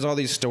 yeah. And there's all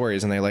these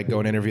stories, and they like go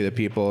and interview the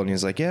people, and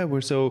he's like, "Yeah,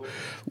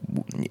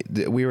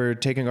 we were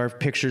taking our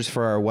pictures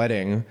for our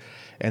wedding."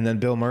 And then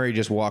Bill Murray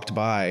just walked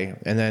by,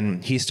 and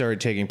then he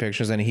started taking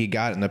pictures, and he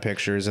got in the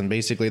pictures, and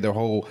basically their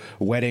whole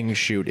wedding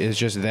shoot is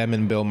just them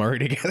and Bill Murray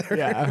together.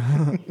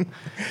 Yeah.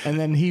 And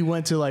then he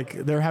went to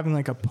they're having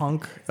a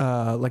punk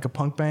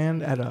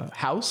band at a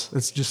house.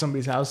 It's just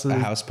somebody's house. A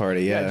house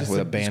party, just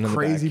with a band in the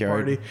crazy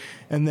backyard. party.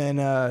 And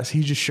then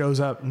he just shows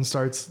up and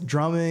starts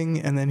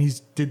drumming, and then he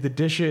did the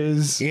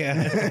dishes.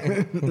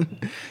 Yeah.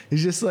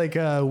 He's just like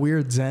a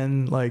weird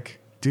Zen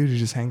dude who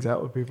just hangs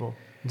out with people.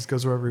 Just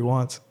goes wherever he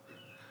wants.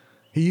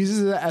 He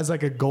uses it as a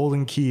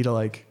golden key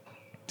to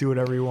do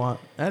whatever you want.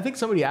 And I think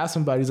somebody asked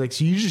him about it. He's like,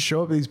 so you just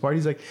show up at these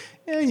parties like,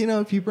 yeah,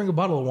 if you bring a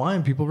bottle of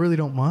wine, people really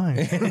don't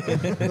mind.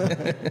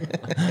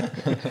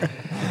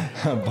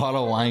 A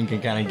bottle of wine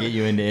can kind of get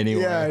you into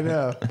anywhere. Yeah, I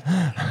know.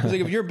 It's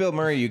like if you're Bill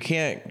Murray, you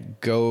can't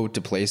go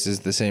to places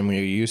the same way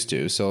you used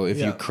to. So if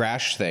Yeah. you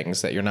crash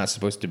things that you're not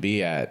supposed to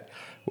be at,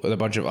 with a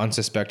bunch of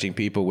unsuspecting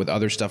people with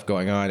other stuff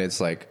going on, it's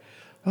like,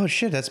 oh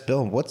shit, that's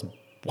Bill.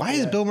 Why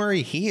is Bill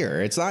Murray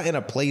here? It's not in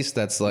a place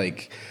that's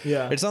like,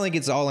 it's not like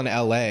it's all in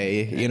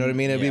LA. You know what I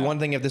mean? It'd be one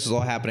thing if this was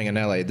all happening in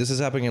LA. This is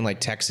happening in like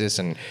Texas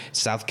and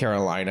South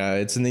Carolina.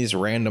 It's in these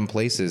random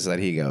places that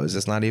he goes.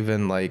 It's not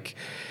even like,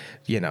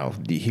 you know,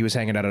 he was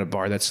hanging out at a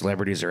bar that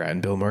celebrities are at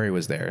and Bill Murray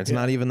was there. It's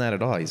not even that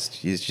at all.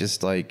 He's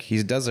just like,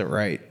 he does it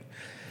right.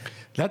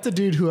 That's a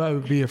dude who I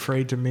would be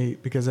afraid to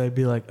meet because I'd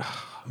be like,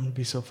 oh, I'm gonna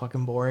be so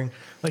fucking boring.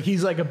 Like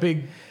he's like a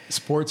big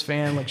sports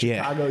fan, like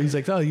Chicago. He's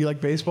like, oh, you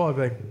like baseball? I'd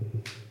be like,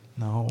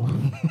 no.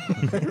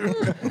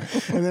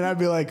 And then I'd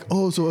be like,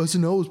 oh, so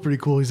SNL was pretty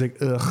cool. He's like,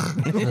 ugh.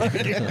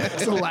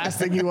 It's the last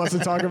thing he wants to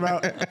talk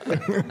about.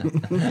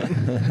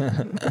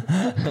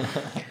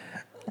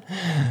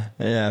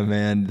 Yeah,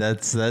 man,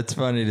 that's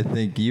funny to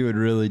think you would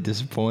really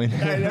disappoint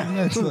him.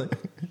 That's like,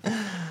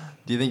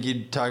 do you think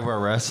you'd talk about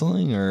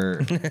wrestling or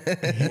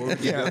what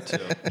would you go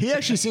to? He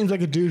actually seems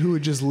like a dude who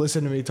would just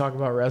listen to me talk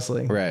about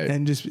wrestling. Right.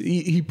 And just,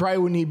 he probably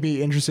wouldn't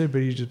be interested,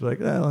 but he'd just be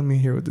like, let me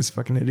hear what this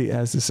fucking idiot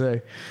has to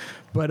say.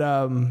 But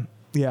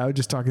yeah, I would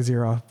just talk his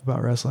ear off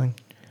about wrestling.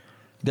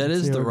 That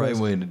is the right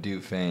way to do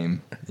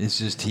fame. It's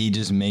just he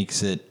just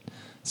makes it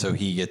so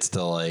he gets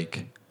to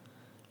like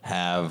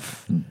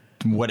have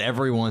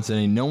whatever he wants,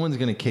 and no one's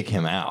gonna kick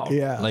him out.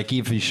 Yeah. Like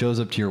if he shows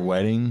up to your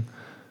wedding,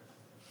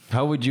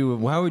 how would you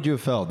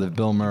have felt if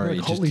Bill Murray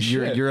like, holy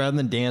shit. you're on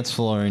the dance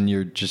floor and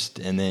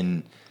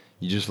then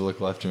you just look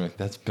left and like,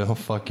 that's Bill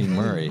fucking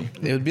Murray.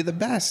 It would be the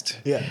best.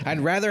 Yeah. I'd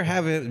rather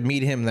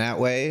meet him that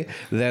way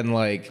than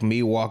like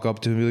me walk up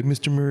to him and be like,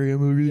 Mr. Murray,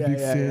 I'm a really big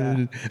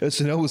fan.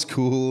 SNL was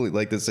cool.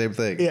 Like the same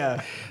thing.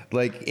 Yeah.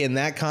 Like in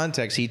that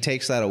context, he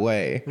takes that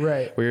away.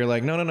 Right. Where you're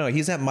like, no,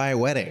 he's at my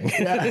wedding.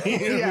 Yeah. You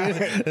know what I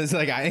mean? It's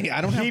like, I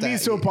don't have to. He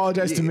needs to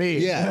apologize to me.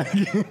 Yeah.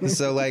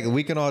 So like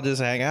we can all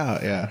just hang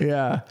out. Yeah.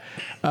 Yeah.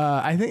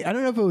 I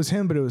don't know if it was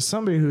him, but it was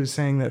somebody who was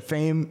saying that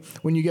fame,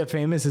 when you get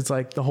famous, it's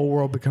like the whole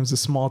world becomes a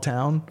small town.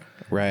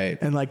 Right.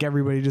 And like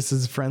everybody just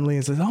is friendly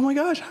and says, oh my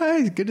gosh,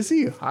 hi, good to see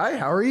you. Hi,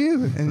 how are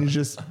you? And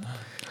you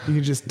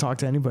can just talk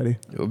to anybody.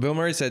 Well, Bill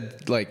Murray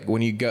said like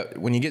when you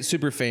get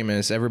super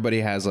famous,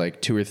 everybody has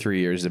like 2 or 3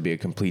 years to be a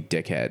complete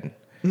dickhead.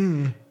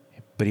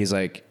 But he's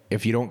like,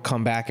 if you don't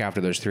come back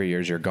after those 3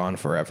 years, you're gone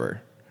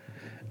forever.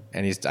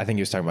 And I think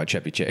he was talking about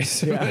Chevy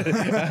Chase.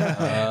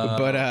 Yeah.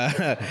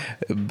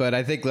 But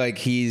I think like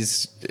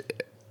he's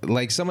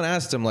like, someone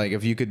asked him like,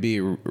 if you could be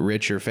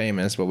rich or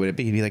famous, what would it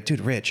be? He'd be like, dude,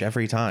 rich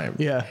every time.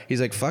 Yeah.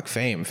 He's like, fuck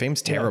fame.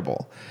 Fame's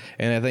terrible.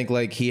 Yeah. And I think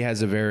like he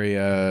has a very,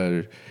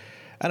 I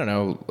don't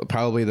know,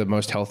 probably the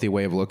most healthy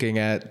way of looking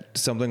at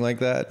something like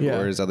that. Yeah.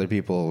 Whereas other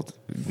people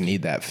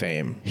need that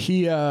fame.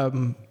 He,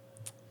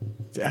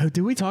 did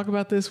we talk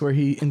about this where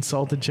he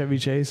insulted Chevy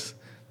Chase?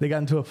 They got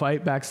into a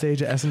fight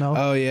backstage at SNL.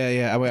 Oh,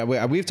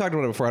 yeah. We've talked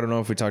about it before. I don't know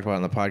if we talked about it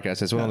on the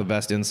podcast. It's one of the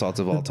best insults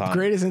of all time.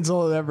 Greatest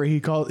insult ever.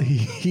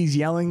 He's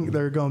yelling.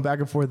 They're going back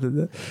and forth at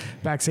the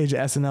backstage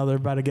at SNL. They're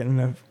about to get in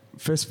a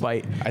fist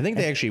fight. I think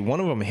one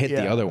of them hit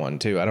the other one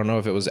too. I don't know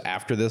if it was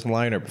after this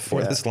line or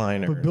before this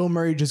line. But Bill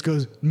Murray just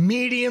goes,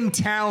 medium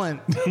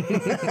talent.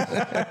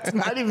 It's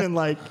not even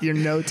like you're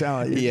no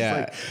talent.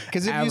 Yeah.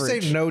 Because if you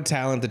say no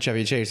talent to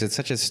Chevy Chase, it's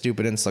such a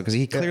stupid insult because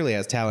he clearly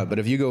has talent. But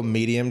if you go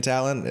medium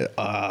talent,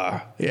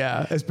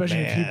 yeah,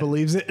 especially if he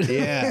believes it.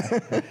 Yeah.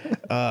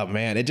 Oh,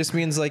 man. It just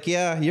means like,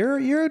 yeah,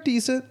 you're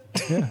decent.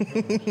 Yeah.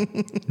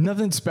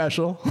 Nothing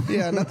special.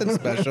 Yeah, nothing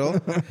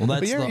special. Well,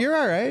 but you're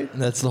all right.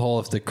 That's the whole,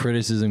 if the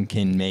criticism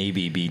can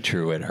maybe be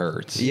true, it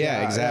hurts.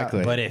 Yeah,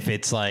 exactly. But if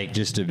it's like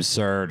just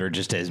absurd or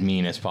just as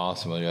mean as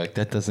possible, you're like,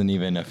 that doesn't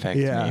even affect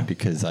me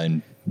because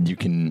you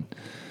can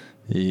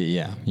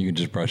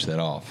just brush that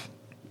off.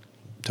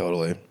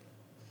 Totally.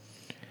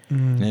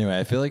 Anyway,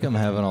 I feel like I'm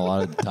having a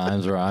lot of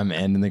times where I'm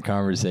ending the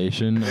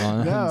conversation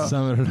on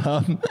summing it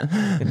up.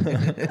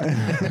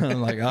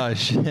 I'm like, oh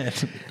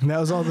shit. And that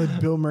was all the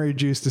Bill Murray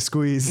juice to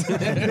squeeze.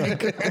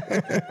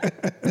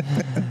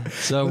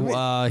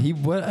 So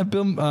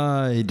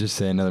he just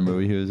say another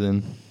movie he was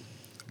in.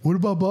 What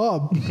about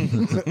Bob?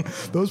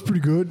 That was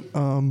pretty good.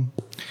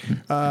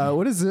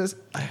 What is this?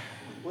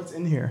 What's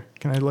in here?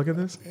 Can I look at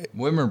this?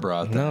 Wimmer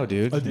brought that. No,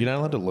 dude. You're not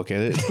allowed to look at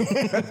it.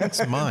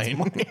 It's mine.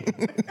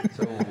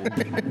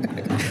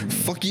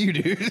 Fuck you,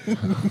 dude.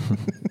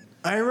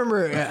 I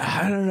remember,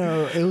 I don't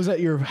know, it was at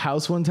your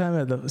house one time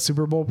at the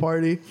Super Bowl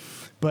party,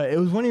 but it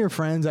was one of your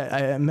friends.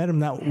 I met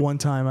him that one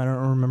time. I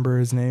don't remember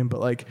his name,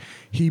 but like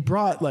he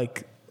brought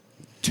like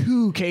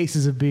 2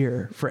 cases of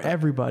beer for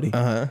everybody.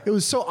 It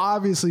was so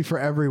obviously for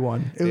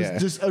everyone. It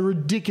was just a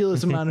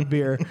ridiculous amount of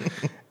beer.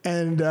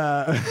 And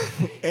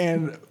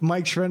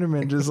Mike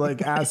Schrenderman just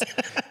like asked,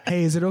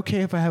 hey, is it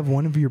okay if I have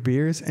one of your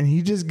beers? And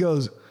he just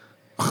goes,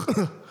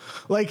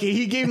 like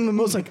he gave him the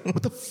most like,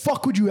 what the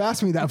fuck would you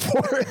ask me that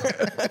for?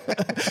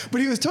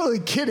 But he was totally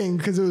kidding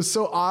because it was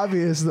so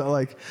obvious that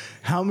like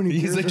how many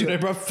He's like, dude, I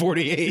brought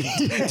 48.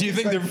 Do you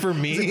think they're for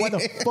me? He's like, why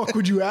the fuck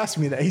would you ask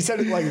me that? He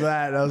said it like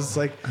that. I was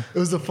like, it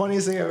was the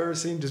funniest thing I've ever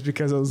seen just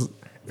because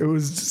it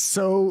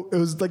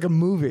was like a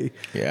movie.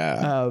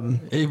 Yeah.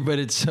 But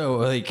it's so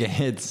like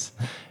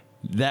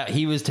that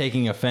he was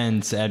taking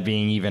offense at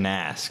being even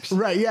asked.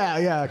 Right?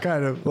 Yeah,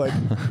 kind of like,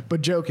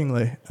 but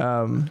jokingly.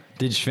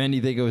 Did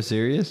Schwendy think it was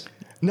serious?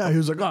 No, he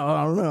was like, oh,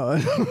 I don't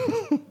know.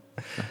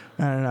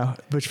 I don't know.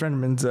 Butch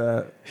Fenderman's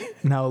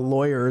now a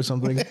lawyer or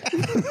something.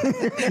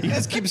 He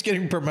just keeps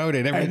getting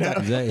promoted every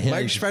time. Is that him?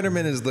 Mike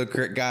Schwenderman is the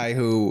guy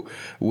who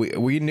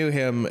we knew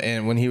him,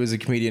 and when he was a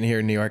comedian here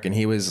in New York, and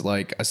he was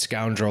like a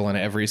scoundrel in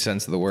every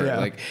sense of the word. Yeah.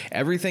 Like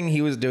everything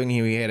he was doing,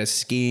 he had a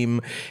scheme.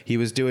 He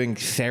was doing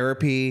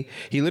therapy.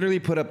 He literally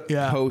put up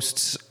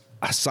posts.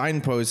 A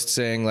signpost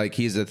saying like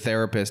he's a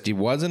therapist. He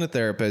wasn't a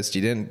therapist.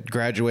 He didn't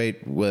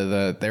graduate with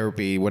a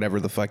therapy, whatever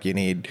the fuck you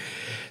need.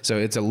 So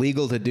it's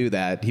illegal to do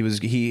that.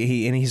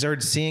 He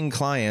started seeing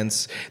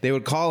clients. They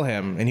would call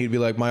him and he'd be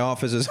like, my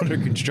office is under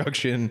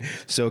construction,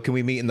 so can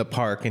we meet in the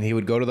park? And he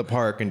would go to the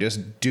park and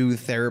just do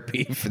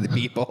therapy for the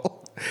people.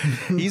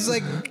 He's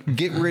like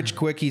get rich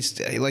quick. He's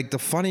like the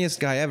funniest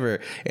guy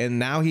ever, and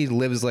now he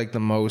lives like the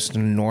most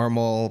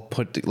normal.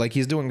 Like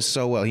he's doing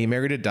so well. He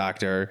married a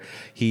doctor.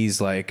 He's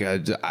like I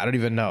don't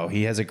even know.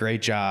 He has a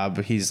great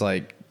job. He's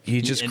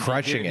just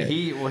crushing it.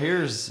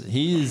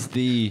 He's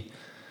the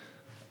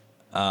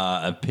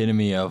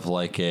epitome of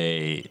like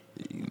a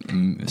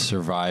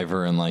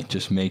survivor and like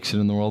just makes it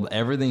in the world.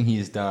 Everything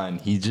he's done,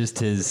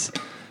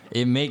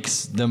 it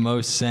makes the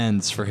most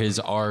sense for his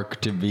arc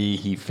to be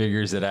he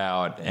figures it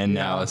out and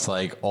now it's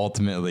like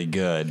ultimately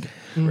good.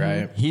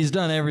 Right. He's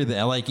done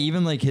everything. Like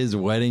even like his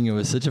wedding, it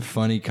was such a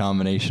funny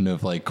combination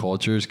of like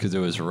cultures because it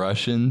was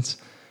Russians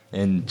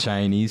and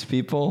Chinese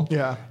people.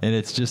 Yeah. And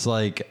it's just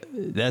like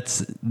that's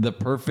the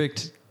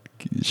perfect.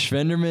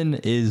 Schwenderman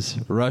is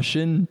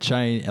Russian,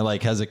 China,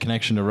 like has a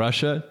connection to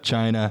Russia,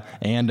 China,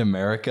 and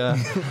America.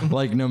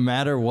 Like no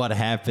matter what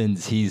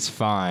happens, he's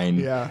fine.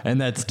 Yeah.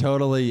 And that's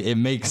totally, it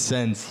makes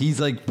sense.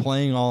 He's like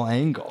playing all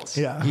angles.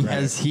 Yeah. He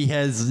has,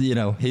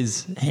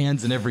 his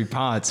hands in every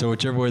pot. So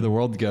whichever way the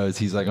world goes,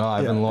 he's like, oh,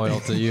 I've been loyal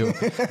to you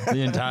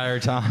the entire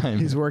time.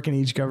 He's working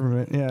each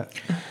government. Yeah.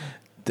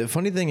 The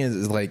funny thing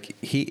is like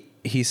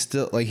he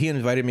still like he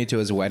invited me to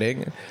his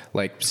wedding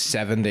like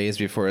 7 days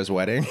before his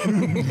wedding.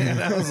 And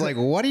I was like,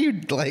 what are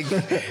you like,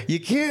 you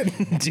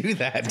can't do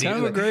that, dude. Kind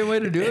of a great way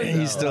to do it.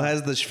 He still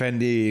has the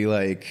Schwendy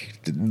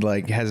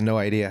like has no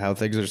idea how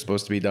things are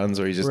supposed to be done,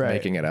 so he's just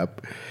making it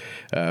up.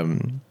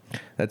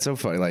 That's so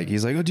funny. Like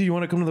he's like, oh, do you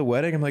want to come to the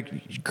wedding? I'm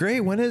like, great,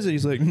 when is it?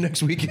 He's like,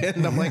 next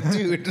weekend. I'm like,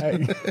 dude,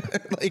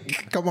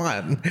 like come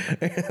on.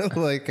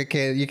 Like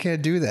you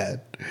can't do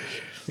that.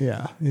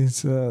 Yeah,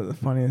 it's the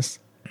funniest.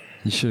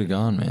 You should have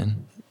gone,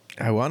 man.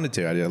 I wanted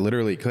to. I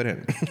literally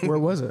couldn't. Where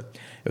was it?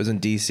 It was in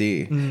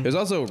DC. It was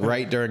also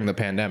right during the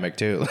pandemic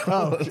too.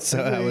 Oh,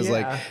 so I was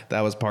like,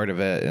 that was part of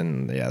it.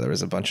 And yeah, there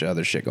was a bunch of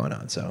other shit going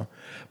on. So,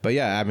 but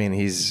yeah, I mean,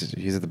 he's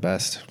the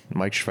best.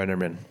 Mike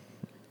Schwenderman,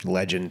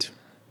 legend.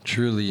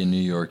 Truly in New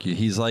York.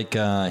 He's like,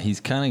 he's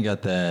kind of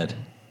got that.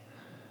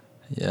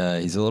 Yeah,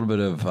 he's a little bit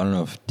of, I don't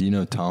know do you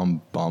know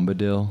Tom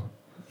Bombadil?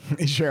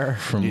 Sure.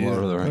 From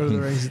Lord of the Rings.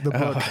 Rings, the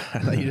book. I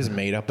thought you just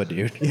made up a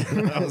dude.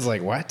 I was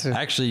like, what?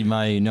 Actually,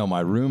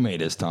 my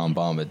roommate is Tom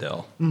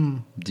Bombadil.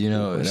 Do you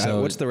know?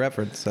 So what's the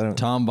reference? I don't.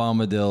 Tom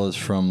Bombadil is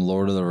from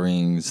Lord of the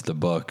Rings, the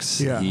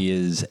books. Yeah. He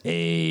is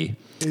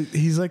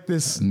He's like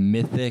this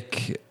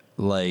mythic,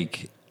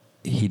 like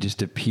he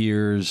just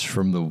appears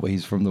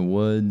he's from the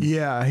woods.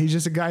 Yeah, he's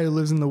just a guy who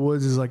lives in the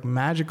woods. Is like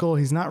magical.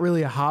 He's not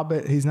really a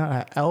hobbit. He's not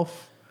an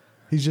elf.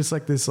 He's just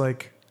like this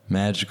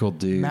magical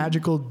dude.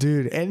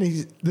 And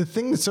the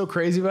thing that's so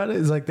crazy about it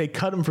is like they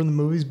cut him from the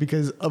movies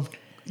because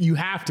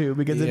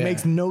it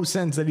makes no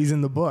sense that he's in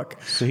the book.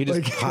 So he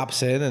just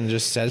pops in and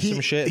just says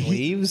some shit and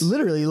leaves?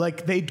 Literally,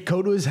 like they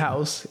go to his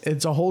house.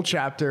 It's a whole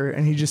chapter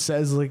and he just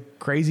says like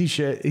crazy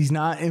shit. He's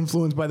not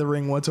influenced by the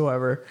ring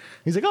whatsoever.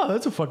 He's like, oh,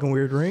 that's a fucking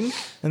weird ring.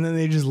 And then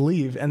they just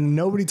leave and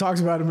nobody talks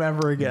about him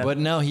ever again. But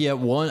no,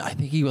 I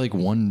think he at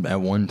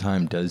one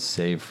time does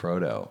save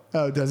Frodo.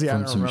 Oh, does he? I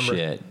From don't some remember.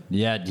 shit.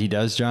 Yeah, he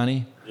does,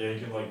 Johnny? Yeah,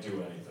 he can like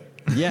do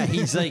anything. Yeah,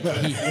 he's like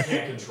You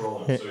can't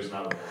control him, so he's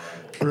not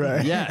reliable.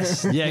 Right.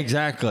 Yes. Yeah,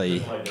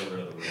 exactly. Like, get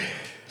rid of the ring.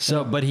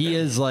 So, but he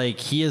is like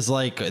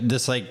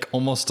this, like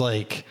almost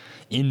like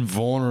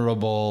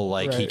invulnerable.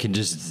 Like he Right. can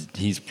just,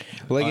 he's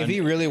Like if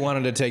he really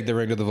wanted to take the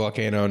ring to the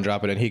volcano and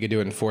drop it in, he could do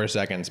it in 4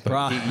 seconds. But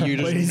Bro.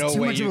 But he's no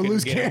too way much you of a could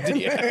loose get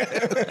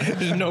him.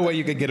 There's no way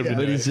you could get him to do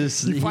but it. he's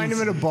just, You find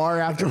him in a bar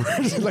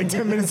afterwards, like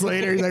 10 minutes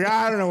later. He's like,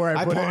 I don't know where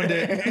I put pawned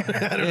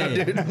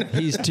it.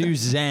 he's too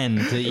zen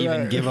to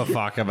even Right. give a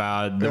fuck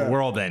about the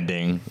world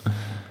ending.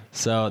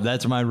 So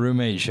that's my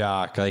roommate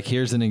Jacques. Like,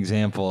 here's an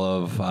example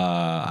of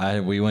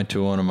we went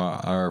to one of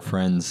our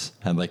friends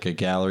had like a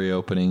gallery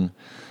opening,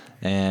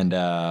 and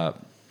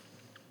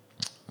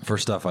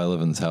first off, I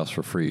live in this house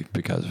for free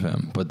because of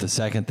him. But the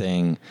second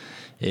thing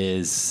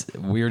is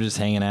we were just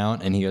hanging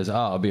out, and he goes, "Oh,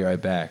 I'll be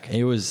right back."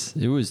 It was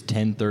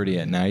 10:30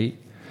 at night,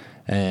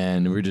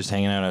 and we were just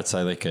hanging out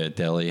outside like a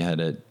deli.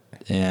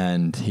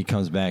 And he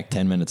comes back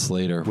 10 minutes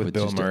later with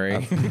Bill just Murray.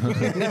 And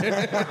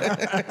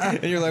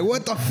you're like,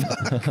 what the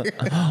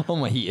fuck? oh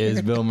my, he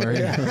is Bill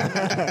Murray.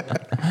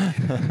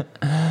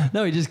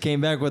 No, he just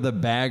came back with a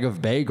bag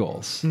of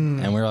bagels,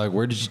 and we were like,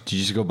 "Where did you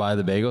just go buy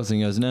the bagels?" And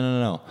he goes,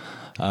 "No.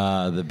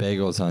 The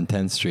bagels on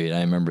 10th Street.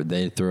 I remember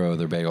they throw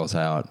their bagels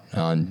out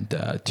on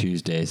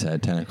Tuesdays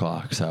at 10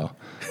 o'clock. So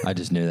I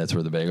just knew that's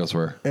where the bagels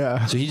were.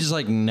 Yeah. So he just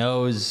like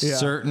knows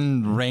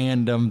certain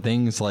random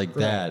things like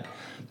that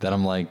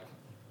I'm like,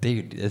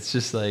 dude, it's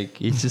just like,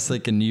 he's just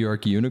like a New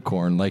York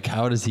unicorn. Like,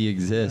 how does he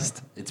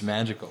exist? It's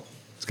magical.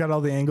 He's got all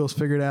the angles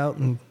figured out,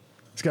 and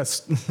he's got.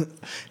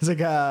 It's like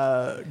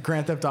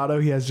Grand Theft Auto.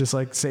 He has just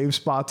like save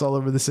spots all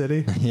over the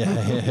city.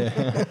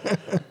 Yeah.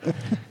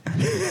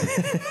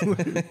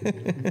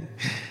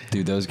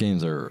 Dude, those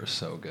games are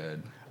so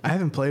good. I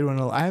haven't played one.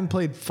 I haven't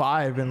played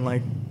 5, and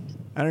like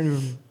I don't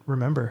even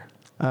remember.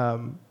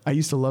 I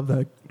used to love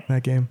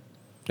that game.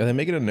 Are they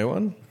making a new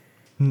one?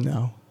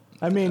 No,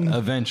 I mean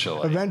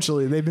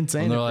Eventually, they've been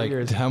saying And it they're for like,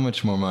 years. how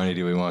much more money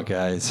do we want,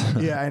 guys?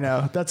 Yeah, I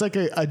know. That's like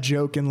a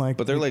joke in like.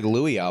 But they're like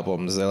Louis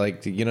albums. They're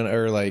like,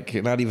 or like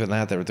not even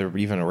that. They're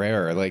even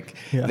rarer. Like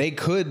they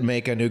could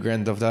make a new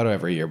Grand Theft Auto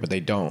every year, but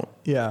they don't.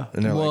 Yeah.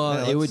 And they're Well,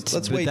 like, it would.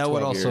 let's but wait. that would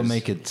 12 also years.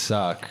 make it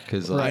suck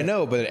because I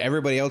know, but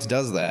everybody else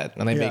does that,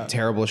 and they Yeah. make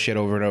terrible shit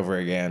over and over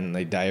again.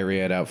 They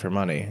diarrhea it out for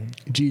money.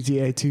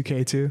 GTA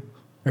 2K2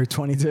 or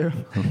 22.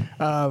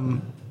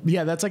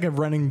 Yeah, that's like a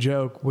running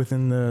joke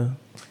within the.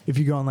 If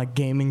you go on like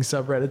gaming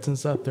subreddits and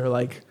stuff, they're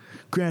like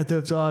Grand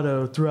Theft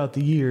Auto throughout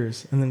the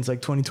years, and then it's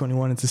like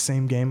 2021. It's the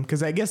same game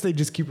because I guess they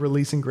just keep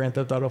releasing Grand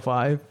Theft Auto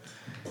 5,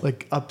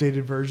 like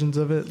updated versions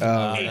of it.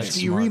 that's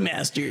HD smart.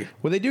 remaster.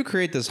 Well, they do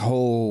create this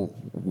whole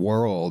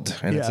world,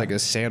 and it's Yeah. like a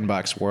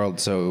sandbox world.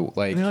 So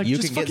like, And they're like, you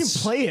just can fucking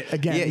play it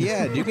again.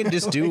 Yeah, you can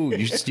just do.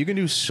 You can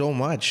do so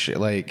much.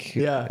 Like,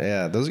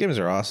 Yeah. Those games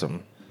are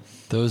awesome.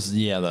 Those,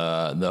 the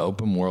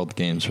open world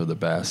games are the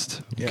best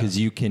because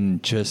you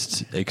can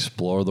just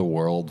explore the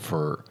world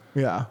for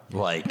Yeah.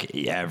 like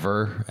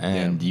ever,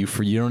 and you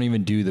don't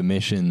even do the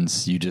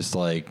missions. You just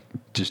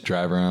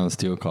drive around,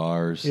 steal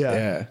cars,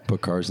 Yeah.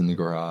 put cars in the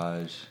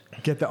garage,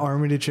 Get the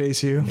army to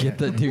chase you. get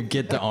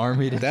the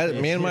army to That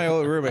me and my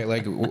old roommate,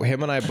 like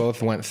him and I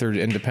both went through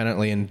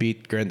independently and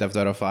beat Grand Theft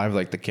Auto 5,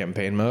 like the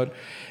campaign mode.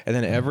 And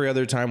then every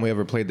other time we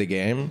ever played the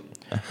game,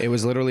 it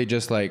was literally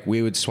just like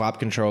we would swap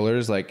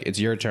controllers. Like, it's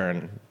your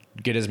turn.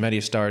 Get as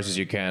many stars as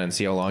you can and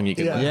see how long you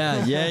can. Yeah.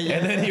 live. yeah.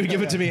 And then he would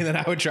give it to me, and then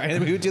I would try,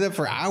 and we would do that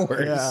for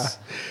hours. Yeah.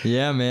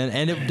 Yeah, man.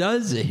 And it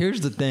does.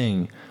 Here's the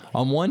thing.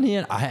 On one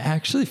hand, I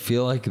actually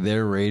feel like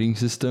their rating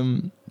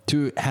system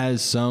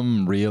has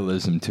some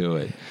realism to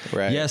it.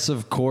 Right. Yes,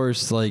 of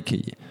course, like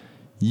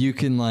you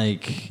can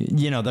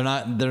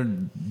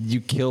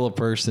you kill a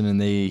person and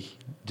they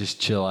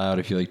just chill out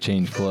if you like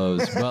change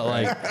clothes. But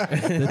like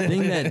the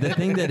thing that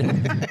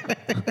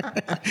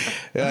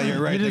Yeah,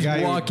 you're right. You The just guy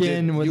who walk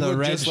in with you a look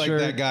red just shirt. like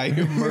that guy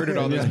who murdered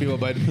all those people,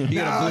 but he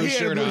got a blue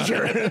shirt on.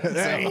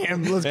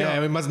 Damn, let's go.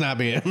 Yeah, it must not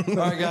be him.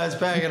 all right, guys,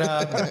 pack it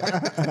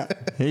up.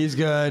 He's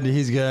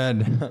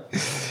good.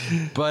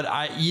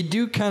 But you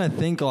do kind of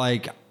think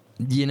like,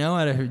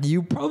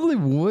 you probably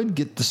would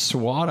get the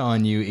SWAT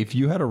on you if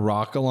you had a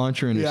rocket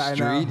launcher in Yeah, I the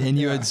know. street and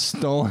you Yeah. had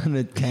stolen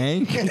a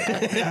tank.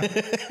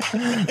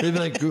 They'd be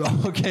like,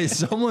 okay,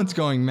 someone's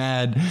going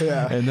mad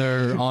Yeah. and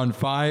they're on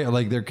fire.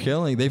 Like they've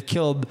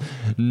killed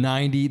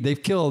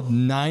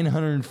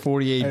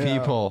 948 I know.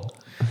 people.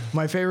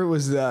 My favorite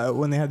was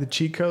when they had the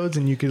cheat codes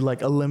and you could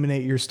like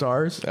eliminate your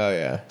stars. Oh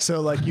yeah.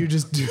 So like you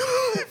just do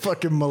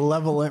fucking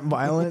malevolent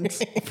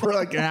violence for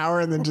like an hour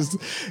and then just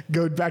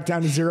go back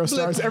down to 0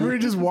 stars. Everybody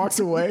just walks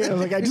away. I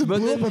was like, I just But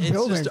blew then up a it's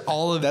building. just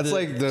all of That's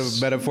like the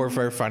metaphor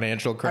for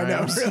financial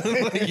crimes.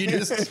 really. Like you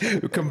just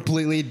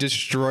completely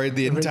destroyed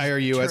the Everybody entire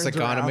U.S. turns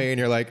economy, around. and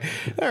you're like,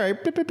 all right,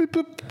 boop, boop, boop,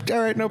 boop.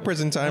 All right, no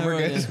prison time. We're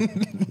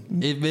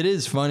good. It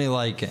is funny,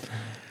 like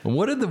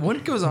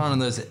what goes on in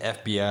those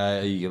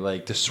FBI,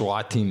 like the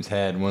SWAT team's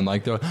head when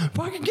like they're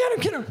fucking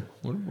get him.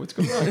 What's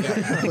going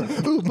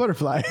on? Ooh,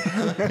 butterfly.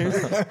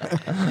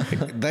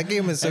 That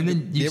game is. So And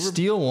then you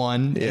steal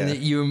one, Yeah. and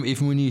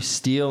then when you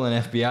steal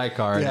an FBI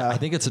card, Yeah. I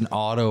think it's an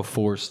auto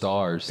 4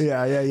 stars.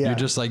 Yeah. You're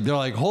just like they're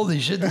like, holy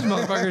shit, this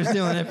motherfucker is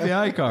stealing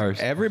FBI cards.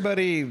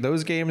 Everybody,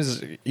 those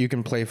games you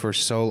can play for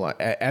so long.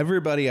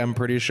 Everybody, I'm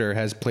pretty sure,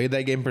 has played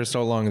that game for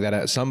so long that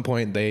at some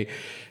point they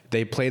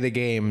play the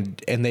game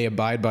and they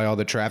abide by all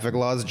the traffic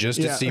laws just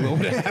to Yeah. see what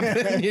would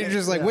happen. You're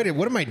just like, wait,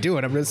 what am I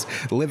doing? I'm just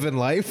living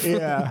life.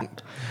 Yeah.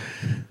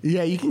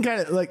 Yeah, you can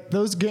kind of like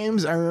those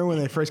games. I remember when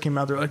they first came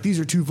out, they're like, these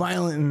are too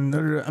violent. And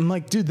I'm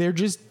like, dude,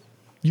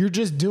 you're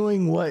just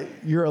doing what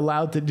you're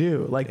allowed to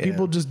do. Like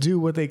people just do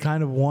what they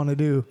kind of want to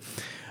do.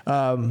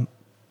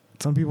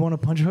 Some people want to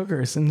punch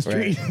hookers in the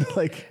street. Right.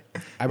 Like,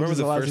 I remember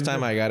just the allows you first to time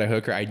do it. I got a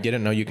hooker. I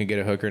didn't know you can get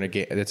a hooker in a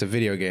game. It's a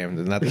video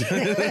game. Not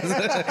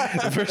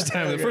the first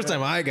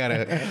time I got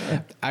it,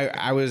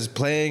 I was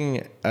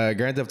playing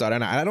Grand Theft Auto,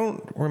 and I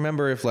don't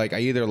remember if like I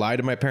either lied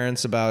to my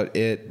parents about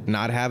it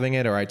not having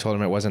it, or I told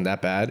them it wasn't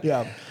that bad.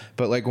 Yeah.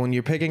 But like when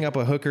you're picking up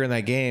a hooker in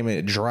that game,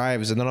 it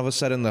drives, and then all of a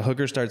sudden the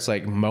hooker starts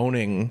like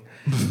moaning,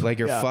 like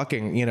you're Yeah.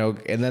 fucking,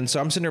 and then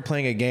so I'm sitting there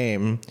playing a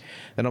game,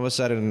 then all of a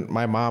sudden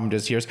my mom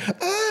just hears,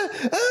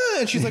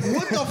 And she's like,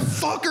 what the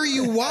fuck are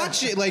you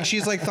watching? Like,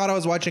 she's like, thought I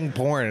was watching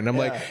porn. And I'm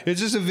like, it's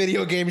just a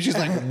video game. She's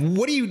like,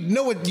 what do you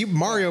know what you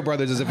Mario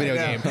Brothers is a video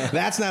game.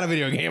 That's not a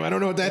video game. I don't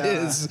know what that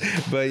is,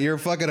 but you're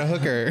fucking a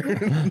hooker.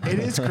 It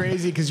is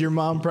crazy because your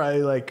mom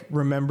probably like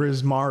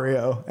remembers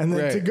Mario, and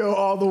then Right. to go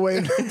all the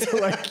way to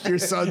like your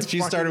son's. She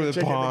fucking started with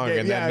chicken Pong, game.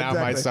 and then Yeah, now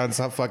my exactly.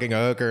 son's fucking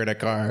a hooker in a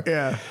car.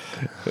 Yeah.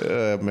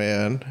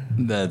 Man.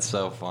 That's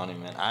so funny,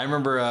 man. I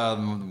remember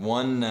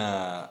one.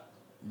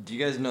 Do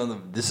you guys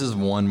know this is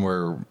one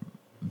where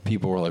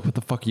people were like, "What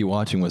the fuck are you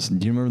watching?" Do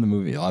you remember the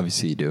movie?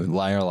 Obviously, you do.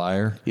 Liar,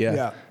 Liar.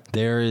 Yeah.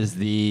 There is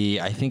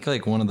I think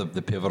like one of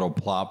the pivotal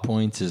plot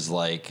points is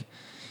like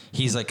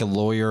he's like a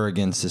lawyer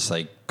against this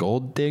like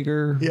gold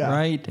digger, Yeah.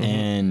 right?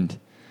 And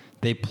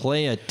they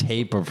play a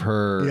tape of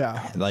her,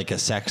 Yeah. like a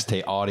sex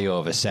tape, audio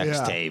of a sex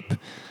Yeah. tape.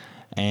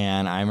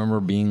 And I remember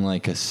being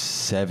like a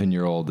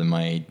 7-year-old in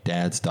my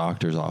dad's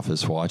doctor's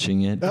office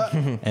watching it.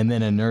 And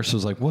then a nurse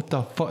was like, what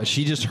the fuck?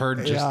 She just heard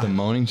just Yeah. the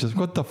moaning. She's like,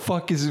 what the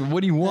fuck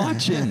what are you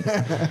watching?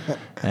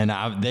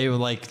 And they were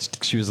like,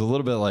 she was a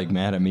little bit like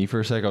mad at me for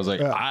a sec. I was like,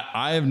 Yeah.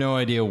 I have no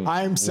idea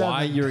I'm why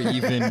 7. you're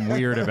even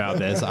weird about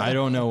this. I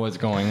don't know what's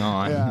going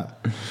on. Yeah.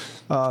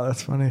 Oh,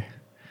 that's funny.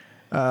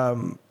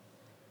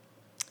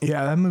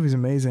 Yeah, that movie's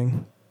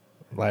amazing.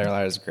 Liar,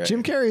 Liar is great.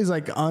 Jim Carrey is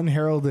like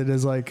unheralded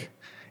as like,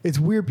 it's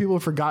weird people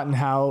have forgotten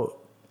how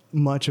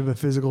much of a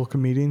physical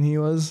comedian he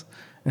was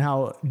and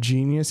how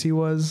genius he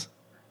was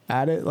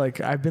at it.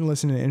 Like I've been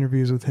listening to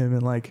interviews with him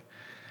and like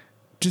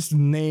just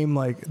name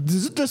like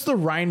just the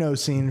rhino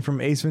scene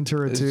from Ace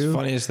Ventura It's 2. the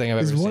funniest thing I've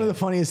is ever one seen. of the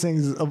funniest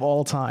things of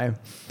all time.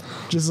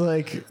 Just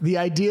like the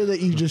idea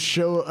that you just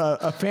show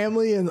a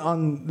family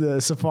on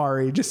the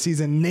safari just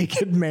sees a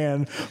naked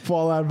man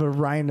fall out of a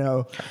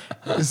rhino.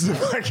 This is the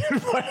fucking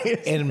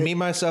funniest. And me,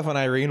 myself, and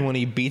Irene when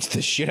he beats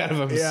the shit out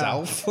of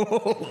himself.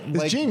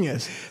 It's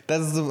genius.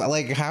 That's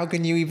like, how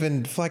can you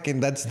even fucking?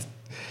 That's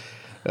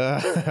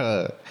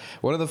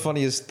one of the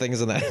funniest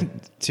things in that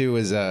too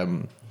is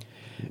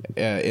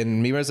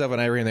in Me, Myself, and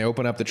Irene, they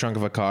open up the trunk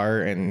of a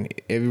car, and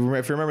if you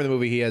remember the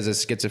movie, he has a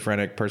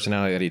schizophrenic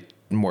personality that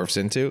he morphs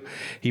into.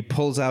 He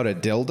pulls out a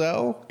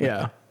dildo.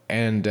 Yeah.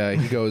 And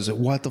he goes,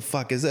 what the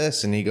fuck is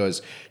this? And he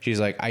goes, she's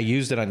like, I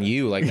used it on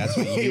you. Like, that's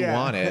what you Yeah.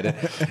 wanted.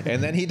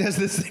 And then he does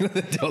this thing with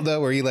the dildo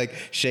where he like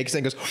shakes it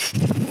and goes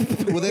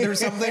with it or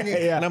something.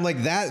 Yeah. And I'm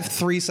like, that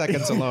 3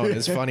 seconds alone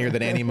is funnier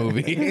than any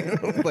movie.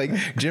 Like,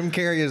 Jim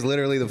Carrey is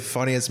literally the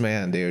funniest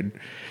man, dude.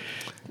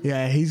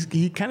 Yeah,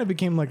 he kind of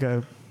became like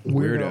a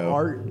weirdo Weirdo.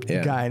 art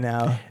Yeah. guy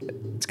now.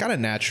 It's kind of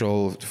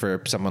natural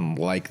for someone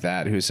like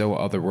that who's so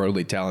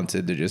otherworldly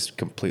talented to just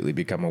completely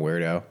become a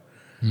weirdo.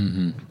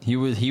 He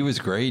was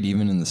great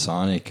even in the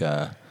Sonic.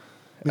 Oh,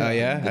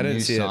 yeah? The I new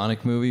didn't see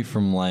Sonic movie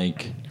from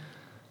like,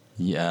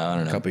 I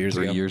don't know, Couple years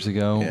 3 ago. years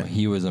ago. Yeah.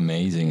 He was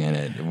amazing in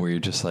it. Where you're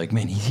just like,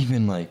 man, he's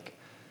even like,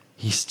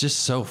 he's just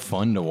so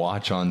fun to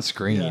watch on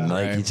screen. Yeah.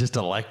 Like Right. he's just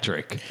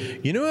electric.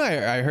 You know,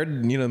 I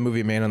heard, the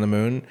movie Man on the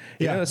Moon.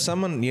 You Yeah.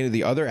 know,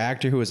 the other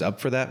actor who was up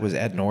for that was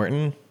Ed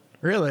Norton.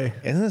 Really?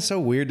 Isn't it so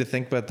weird to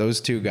think about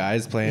those two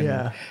guys playing?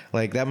 Yeah.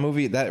 Like that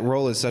movie, that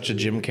role is such a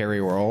Jim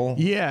Carrey role.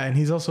 Yeah, and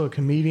he's also a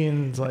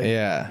comedian. It's like,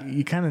 Yeah.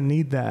 you kind of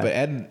need that. But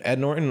Ed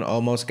Norton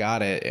almost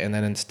got it, and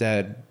then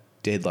instead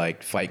did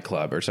like Fight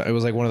Club or something. It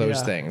was like one of those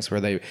Yeah. things where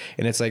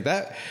and it's like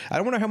that.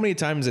 I wonder how many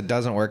times it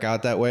doesn't work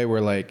out that way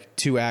where like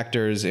two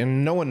actors,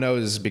 and no one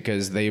knows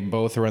because they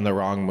both were in the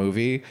wrong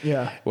movie.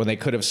 Yeah. When they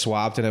could have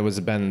swapped and it was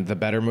been the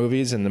better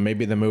movies, and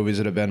maybe the movies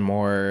would have been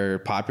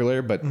more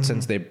popular, but Mm-hmm.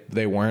 since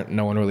they weren't,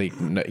 no one really,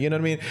 you know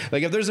what I mean?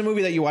 Like if there's a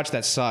movie that you watch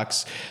that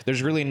sucks,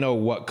 there's really no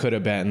what could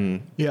have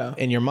been Yeah.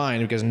 in your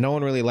mind because no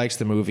one really likes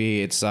the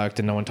movie. It sucked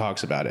and no one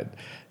talks about it.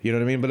 You know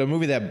what I mean? But a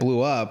movie that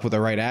blew up with the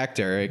right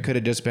actor, it could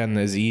have just been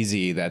as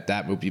easy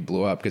that movie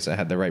blew up because it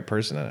had the right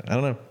person in it. I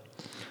don't know.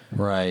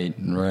 Right.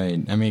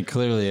 I mean,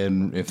 clearly,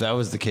 and if that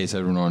was the case,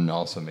 Edward Norton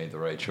also made the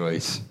right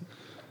choice.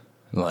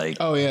 Like,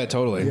 Oh yeah,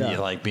 totally. Yeah.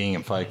 like being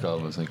in Fight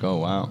Club was like, oh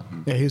wow.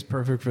 yeah, he's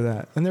perfect for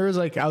that. And there was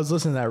like, I was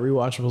listening to that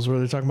rewatchables where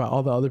they're talking about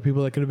all the other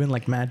people that could have been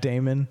like Matt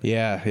Damon.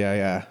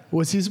 Yeah.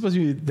 Was he supposed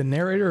to be the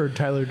narrator or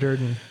Tyler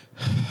Durden?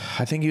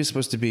 I think he was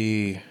supposed to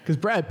be. Because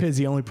Brad Pitt's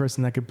the only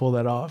person that could pull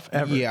that off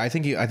ever. Yeah, I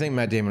think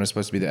Matt Damon was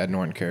supposed to be the Ed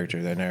Norton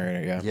character, the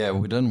narrator. Yeah. Yeah,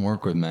 it doesn't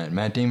work with Matt.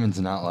 Matt Damon's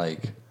not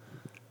like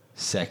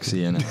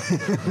sexy enough.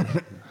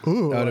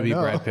 Ooh, Oh, to I be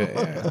know. Brad Pitt.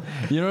 Yeah.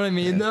 You know what I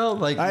mean, though?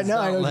 Like, I it's know,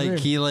 I not know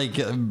what you like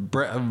mean.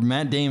 he like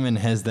Matt Damon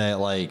has that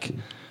like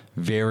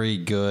very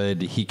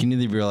good. He can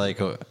either be like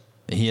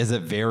he has a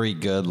very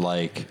good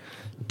like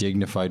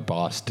dignified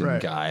Boston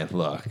Right. guy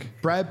look.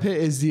 Brad Pitt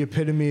is the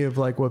epitome of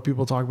like what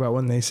people talk about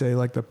when they say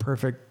like the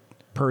perfect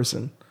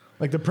person,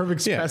 like the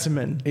perfect Yeah.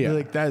 specimen. Yeah.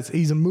 Like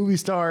he's a movie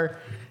star.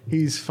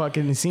 He's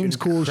fucking. He seems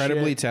cool.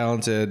 Incredibly Shit.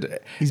 talented.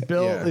 He's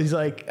built. Yeah. He's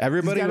like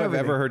Everybody he's who got I've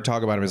everything. ever heard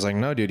talk about him is like,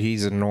 no, dude,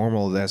 he's a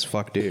normal as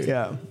fuck dude.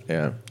 Yeah.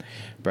 Yeah.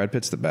 Brad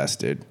Pitt's the best,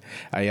 dude.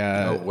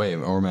 Oh wait,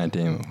 or Matt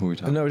Damon? Who are we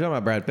talking? No, we're talking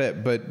about Brad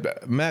Pitt,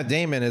 but Matt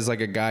Damon is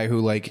like a guy who,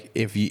 like,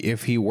 if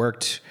he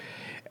worked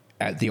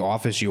at the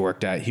office you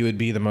worked at, he would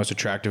be the most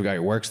attractive guy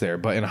who works there.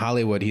 But in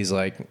Hollywood, he's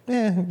like,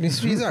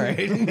 he's all right.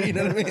 You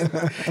know what I mean?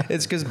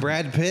 It's because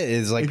Brad Pitt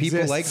is like,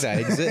 people like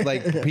that.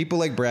 Like people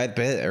like Brad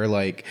Pitt or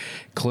like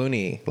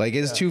Clooney. Like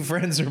his two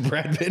friends are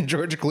Brad Pitt and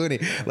George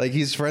Clooney. Like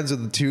he's friends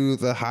with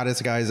the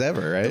hottest guys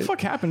ever, right? What the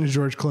fuck happened to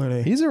George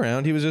Clooney? He's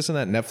around. He was just in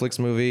that Netflix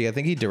movie. I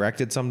think he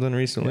directed something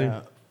recently.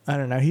 Yeah. I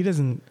don't know. He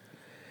doesn't.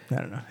 I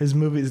don't know.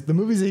 The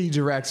movies that he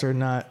directs are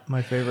not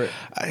my favorite.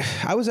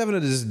 I was having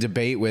this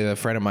debate with a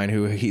friend of mine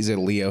who he's a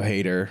Leo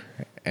hater.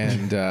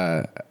 And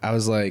I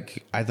was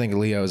like, I think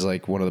Leo is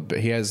like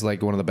he has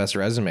like one of the best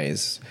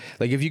resumes.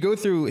 Like if you go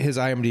through his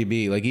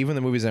IMDb, like even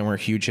the movies that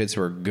weren't huge hits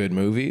were good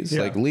movies.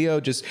 Yeah. Like Leo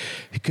just,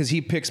 because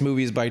he picks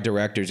movies by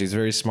directors. He's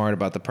very smart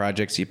about the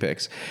projects he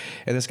picks.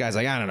 And this guy's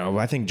like, I don't know.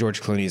 I think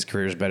George Clooney's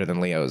career is better than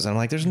Leo's. And I'm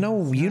like, there's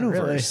no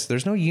universe. really.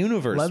 There's no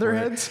universe.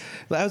 Leatherheads?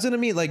 I was going to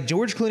meet like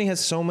George Clooney has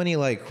so many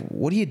like,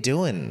 what are you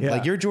doing? Yeah.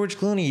 Like you're George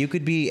Clooney. You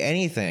could be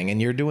anything. And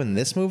you're doing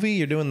this movie.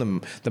 You're doing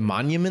the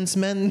Monuments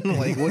Men.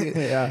 Like what?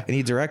 Yeah. And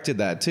he directed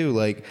that too.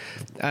 Like,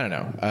 I don't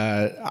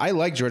know. I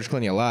like George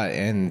Clooney a lot,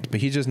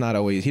 but he's just not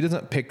always. He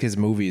doesn't pick his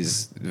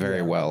movies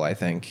very well. I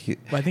think.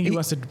 I think he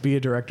wants to be a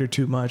director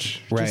too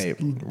much. Right,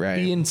 right.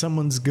 Be in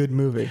someone's good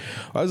movie.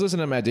 I was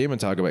listening to Matt Damon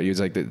talk about it. He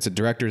was like, it's a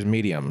director's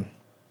medium.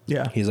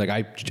 Yeah. He's like,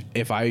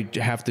 if I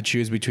have to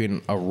choose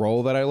between a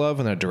role that I love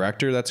and a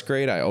director that's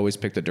great, I always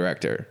pick the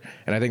director.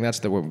 And I think that's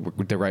the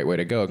right way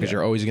to go, because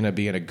you're always going to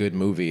be in a good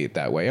movie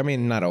that way. I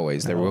mean, not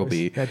always. There will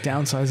be. That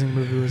Downsizing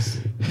movie was.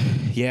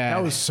 Yeah.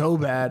 That was so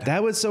bad.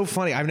 That was so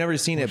funny. I've never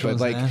seen it, but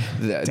was like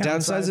that?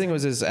 Downsizing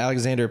was this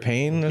Alexander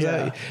Payne. Was yeah.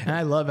 that? And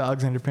I love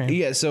Alexander Payne.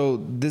 Yeah,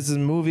 so this is a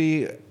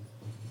movie.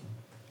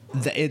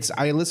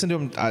 I listened to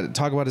him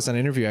talk about this on an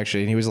interview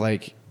actually, and he was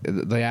like,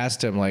 they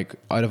asked him like,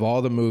 out of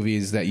all the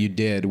movies that you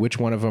did, which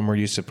one of them were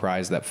you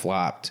surprised that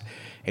flopped?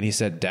 And he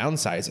said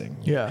Downsizing.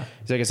 Yeah.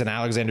 He's like, it's an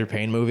Alexander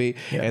Payne movie.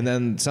 Yeah. And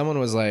then someone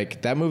was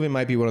like, that movie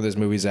might be one of those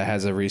movies that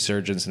has a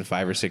resurgence in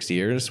 5 or 6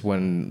 years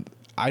when.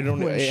 I don't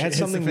know. When It shit has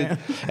hits the something. fan.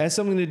 It has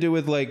something to do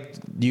with like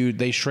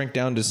they shrink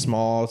down to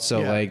small,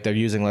 so Yeah. like they're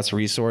using less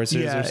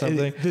resources or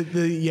something.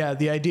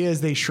 The idea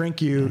is they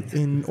shrink you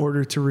in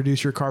order to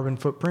reduce your carbon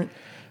footprint.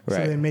 So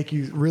Right. they make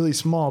you really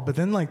small, but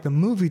then like the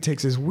movie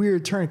takes this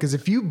weird turn, because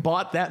if you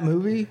bought that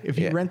movie, if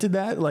you Yeah. rented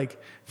that, like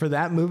for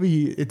that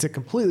movie, it's a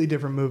completely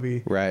different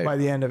movie Right. by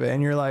the end of it,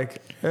 and you're like,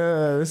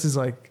 this is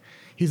like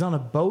he's on a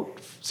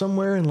boat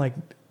somewhere in like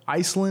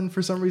Iceland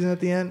for some reason at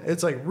the end.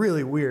 It's like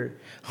really weird.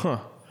 Huh.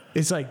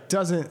 It's like it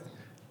doesn't.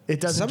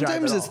 Sometimes jive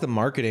at it's all. the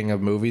marketing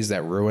of movies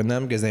that ruin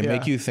them, because they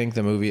make Yeah. you think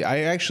the movie.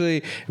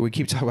 We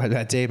keep talking about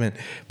Matt Damon,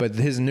 but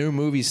his new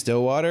movie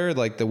Stillwater,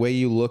 like the way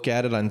you look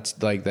at it on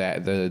like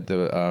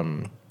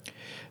the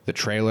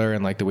trailer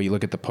and like the way you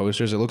look at the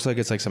posters, it looks like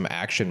it's like some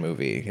action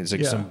movie. It's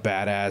like Yeah. some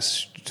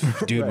badass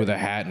dude Right. with a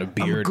hat and a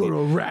beard. go to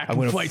Iraq and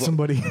gonna fight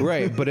somebody.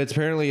 Right, but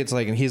apparently it's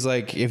like, and he's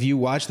like, if you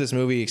watch this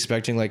movie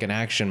expecting like an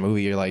action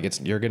movie, you're like, it's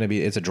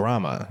a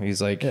drama.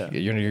 He's like, Yeah.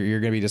 you're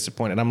gonna be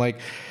disappointed. And I'm like,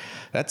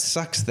 that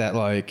sucks that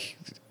like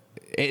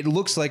it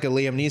looks like a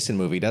Liam Neeson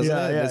movie, doesn't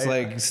Yeah, it? yeah, It's yeah.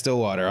 like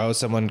Stillwater. Oh,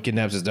 someone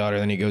kidnaps his daughter,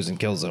 then he goes and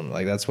kills him.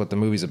 Like that's what the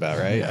movie's about,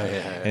 right?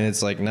 And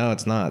it's like, no,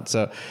 it's not.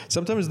 So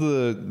sometimes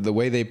the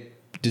way they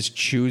just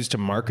choose to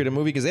market a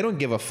movie, because they don't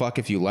give a fuck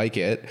if you like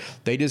it.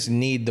 They just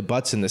need the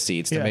butts in the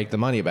seats to Yeah. make the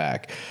money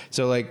back.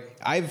 So like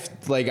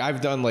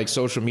I've done like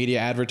social media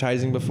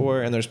advertising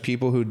before, and there's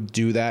people who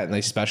do that and they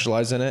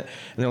specialize in it,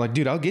 and they're like,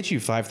 dude, I'll get you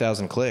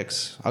 5,000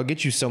 clicks. I'll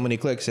get you so many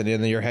clicks. And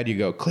in your head you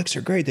go, clicks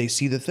are great. They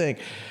see the thing.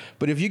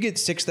 But if you get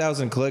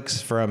 6,000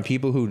 clicks from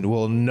people who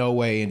will no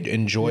way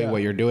enjoy Yeah.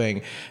 what you're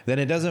doing, then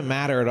it doesn't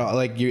matter at all.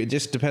 Like it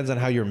just depends on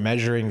how you're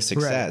measuring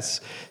success.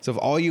 So if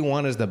all you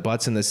want is the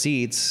butts in the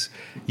seats,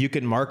 you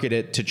can market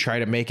it to try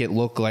to make it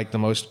look like the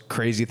most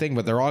crazy thing,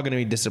 but they're all going to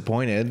be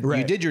disappointed. Right.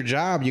 You did your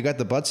job. You got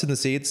the butts in the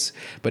seats,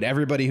 but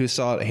everybody who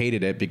saw it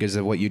hated it because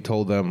of what you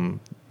told them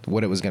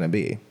what it was going to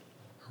be.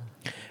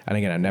 And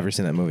again, I've never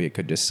seen that movie. It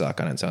could just suck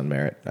on its own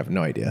merit. I have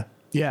no idea.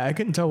 Yeah, I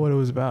couldn't tell what it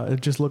was about.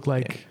 It just looked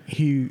like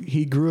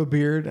he grew a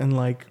beard and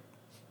like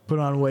put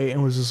on weight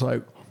and was just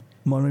like,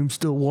 my name's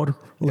Stillwater.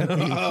 Like,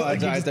 he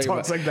just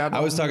talks like that.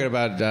 I was talking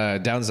about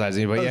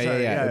downsizing, but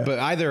sorry, yeah. But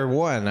either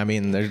one, I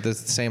mean, they're the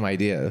same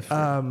idea.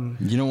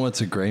 You know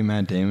what's a great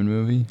Matt Damon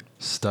movie?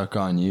 Stuck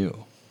on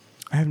You.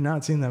 I have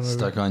not seen that movie.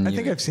 Stuck on You. I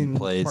think I've seen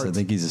plays. I parts.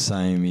 think he's a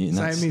Siamese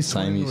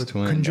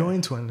twin.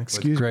 Conjoined twin.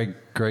 Excuse me.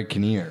 Greg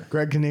Kinnear.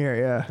 Greg Kinnear.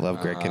 Yeah.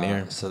 Love Greg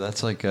Kinnear. So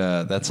that's like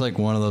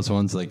one of those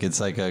ones, like it's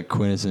like a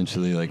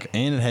quintessentially like,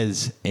 and it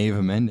has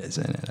Ava Mendes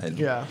in it.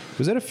 Yeah.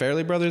 Was that a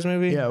Fairley Brothers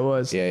movie? Yeah, it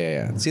was.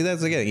 Yeah. See,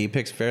 that's again, he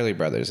picks Fairley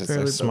Brothers. It's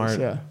Fairley like smart.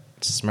 Brothers, yeah.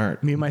 It's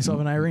smart. Me, Myself,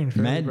 and Irene.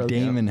 Fairley Matt Brothers.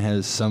 Damon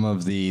has some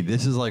of the.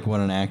 This is like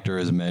what an actor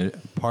is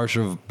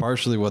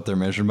partially what they're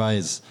measured by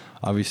is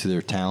obviously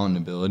their talent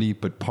and ability,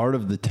 but part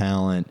of the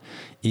talent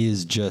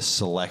is just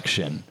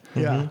selection.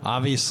 Yeah.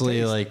 Obviously,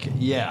 Taste. like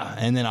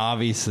and then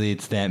obviously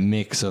it's that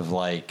mix of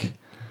like,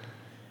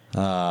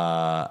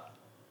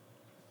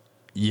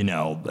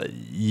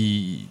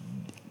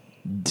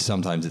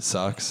 sometimes it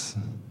sucks.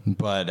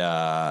 But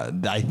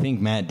I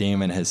think Matt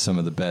Damon has some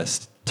of the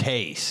best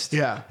taste.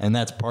 Yeah. And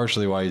that's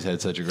partially why he's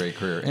had such a great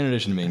career, in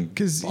addition to being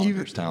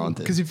bonkers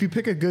talented. Because if you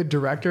pick a good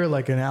director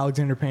like an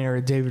Alexander Payne or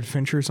a David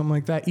Fincher or something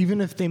like that,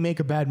 even if they make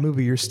a bad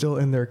movie, you're still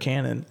in their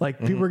canon. Like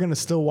people are gonna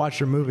still watch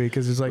their movie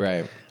because it's like,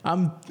 Right.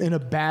 I'm in a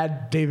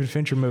bad David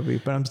Fincher movie,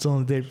 but I'm still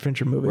in a David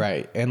Fincher movie.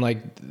 Right. And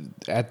like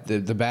at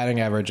the batting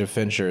average of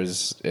Fincher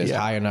is Yeah.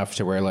 high enough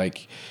to where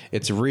like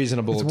it's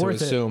reasonable It's to worth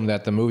it. assume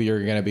that the movie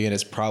you're going to be in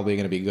is probably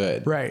going to be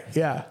good. Right.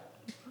 Yeah.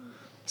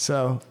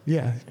 So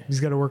yeah, he's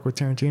got to work with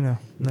Tarantino.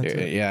 And that's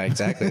it. Yeah,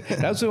 exactly.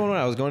 That was the one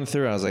I was going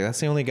through. I was like, that's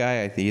the only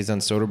guy. He's done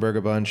Soderbergh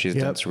a bunch. He's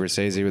done Yep.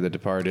 Scorsese with The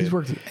Departed. He's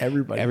worked with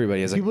everybody.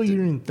 Everybody is like people you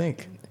didn't even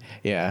think.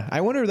 Yeah, I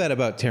wonder that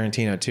about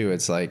Tarantino too.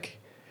 It's like,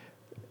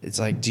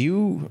 do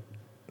you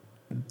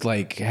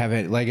like have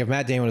it? Like if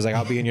Matt Damon was like,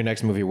 "I'll be in your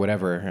next movie,"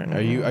 whatever.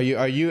 Are you?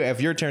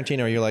 If you're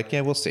Tarantino, you're like,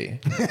 "Yeah, we'll see."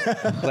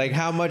 Like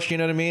how much? You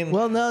know what I mean?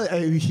 Well, no,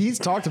 he's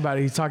talked about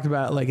it. He's talked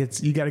about like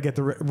it's you got to get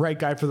the right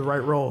guy for the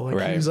right role. Like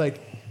Right. he was like,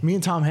 me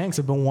and Tom Hanks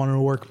have been wanting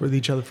to work with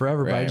each other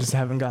forever, but I Right. just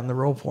haven't gotten the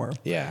role for him.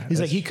 Yeah, he's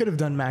like that's- he could have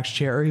done Max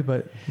Cherry,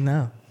 but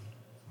no.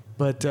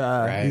 But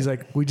he's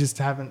like we just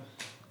haven't,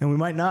 and we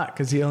might not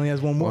because he only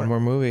has one more. One more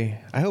movie.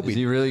 I hope Is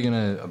he really going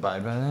to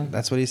abide by that?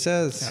 That's what he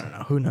says. I don't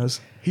know. Who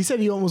knows? He said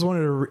he almost wanted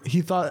to.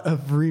 He thought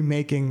of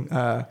remaking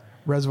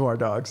Reservoir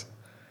Dogs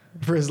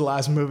for his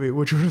last movie,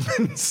 which would have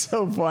been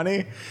so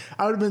funny.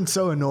 I would have been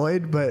so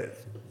annoyed, but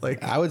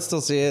like, I would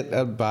still see it.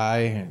 I'd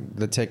buy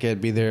the ticket,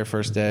 be there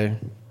first day.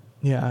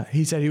 yeah,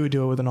 he said he would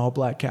do it with an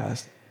all-black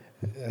cast.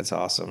 That's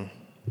awesome.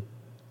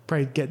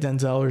 Probably get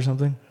Denzel or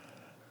something.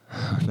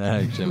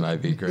 That actually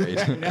might be great.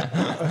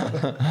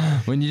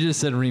 When you just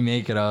said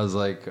remake it, I was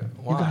like,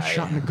 why? You got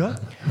shot in the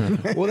gut.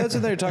 Well, that's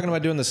what they were talking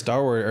about doing the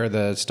Star Wars or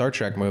the Star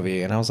Trek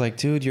movie, and I was like,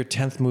 dude, your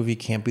 10th movie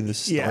can't be the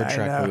Star Yeah, I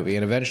Trek know. movie.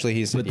 And eventually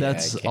he said, But yeah,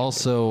 that's it can't.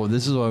 also,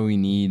 this is why we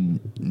need,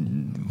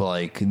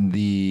 like,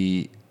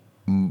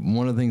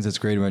 one of the things that's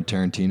great about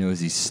Tarantino is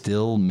he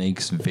still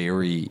makes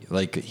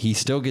he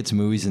still gets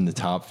movies in the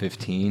top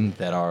 15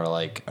 that are,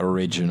 like,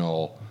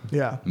 original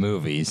Yeah.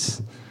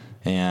 movies.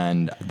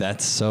 And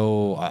that's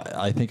so,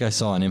 I think I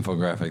saw an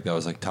infographic that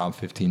was like top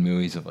 15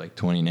 movies of like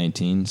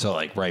 2019. So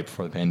like right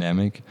before the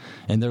pandemic.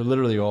 And they're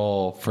literally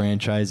all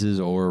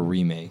franchises or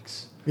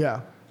remakes.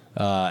 Yeah.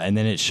 And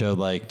then it showed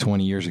like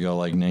 20 years ago,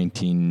 like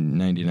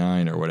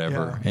 1999 or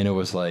whatever. Yeah. And it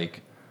was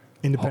like,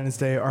 Independence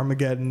Day,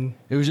 Armageddon.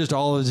 it was just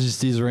all of just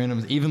these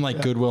random, even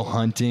like Goodwill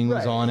Hunting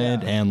was Right, on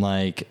it, yeah. and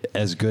like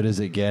As Good as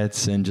It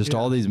Gets, and just Yeah.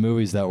 all these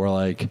movies that were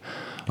like,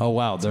 oh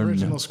wow, they're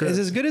Original script. Is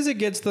as good as it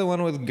gets the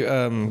one with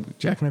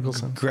Jack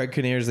Nicholson. Greg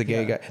Kinnear's the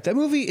gay guy. That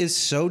movie is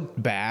so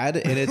bad,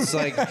 and it's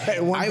like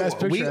Won Best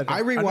Picture, I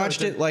I think.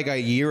 rewatched it like a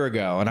year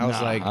ago, and I was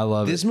Nah, like, I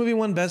love this it. movie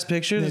won Best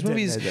Picture. It did,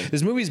 it did.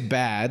 This movie's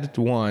bad.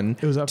 One,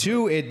 It was up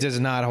two, it does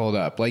not hold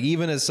up. Like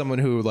even as someone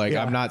who like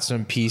Yeah. I'm not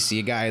some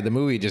PC guy, the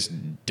movie just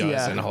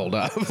doesn't Yeah. hold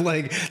up.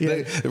 Like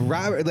Yeah.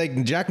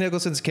 like Jack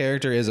Nicholson's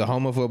character is a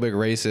homophobic,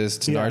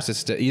 racist, Yeah.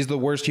 narcissist. He's the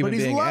worst human But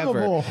he's being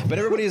lovable. ever. But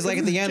everybody's like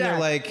at the end, they're Jack.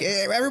 like,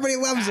 everybody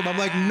loves him. I'm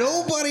like,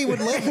 nobody would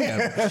love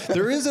him.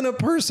 There isn't a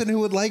person who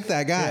would like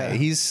that guy. Yeah.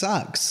 He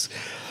sucks.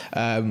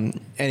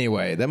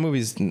 Anyway, that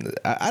movie's.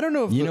 I don't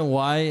know if You know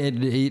why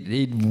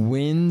it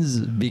wins?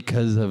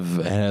 Because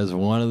it has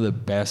one of the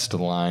best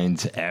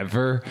lines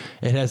ever.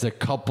 It has a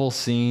couple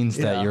scenes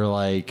Yeah. that you're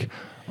like,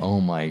 oh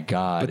my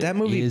god! But that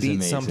movie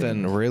beats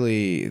something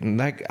really.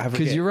 Like, I Because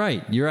forget. you're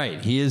right. You're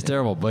right. He is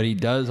terrible, but he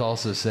does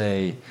also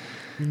say,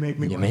 You make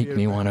me. "You wanna make be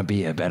me a- want to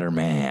be a better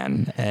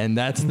man," and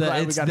that's glad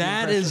the. we It's got the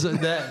that is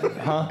that.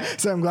 Huh?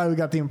 So I'm glad we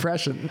got the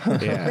impression.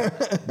 Yeah,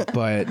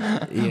 but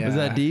yeah, Was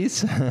that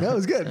D's? That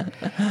was good.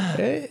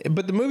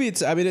 But the movie,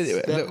 I mean,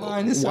 That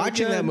line is so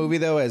watching good. that movie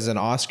though as an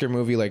Oscar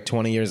movie, like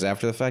 20 years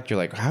after the fact, you're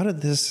like, how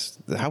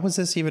was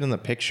this even in the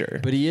picture?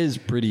 But he is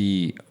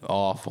pretty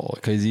awful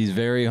because he's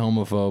very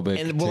homophobic.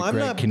 And, to well, I'm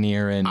Greg not-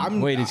 Kinnear and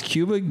I'm- wait, is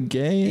Cuba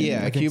gay?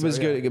 Yeah, think Cuba's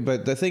so, yeah. good,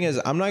 but the thing is,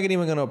 I'm not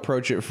even going to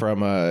approach it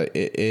from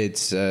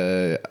it's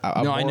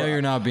I know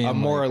you're not being, a like-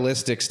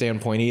 moralistic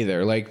standpoint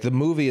either. Like the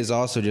movie is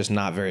also just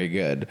not very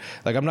good.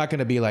 Like I'm not going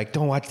to be like,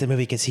 don't watch the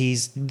movie because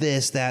he's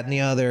this, that, and the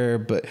other.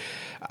 But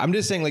I'm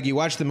just saying, like you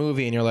watch the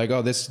movie and you're like,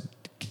 oh, this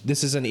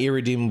is an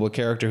irredeemable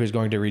character who's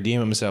going to redeem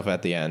himself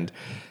at the end.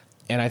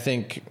 And I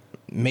think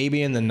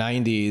maybe in the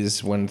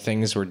 90s when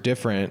things were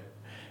different,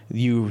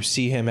 you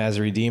see him as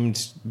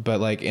redeemed, but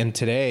like in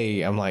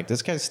today, I'm like,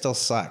 this guy still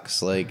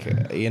sucks. Like,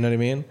 you know what I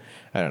mean?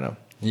 I don't know.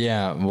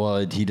 Yeah, well,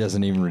 he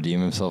doesn't even redeem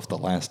himself. The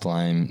last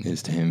line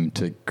is to him,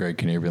 to Greg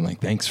Kinnear, being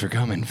like, "Thanks for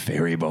coming,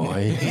 fairy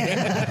boy."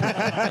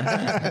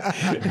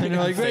 And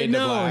you're like, Fade wait, to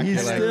no, black. he's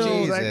You're like, still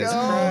Jesus Like,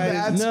 oh, Christ.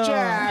 that's No.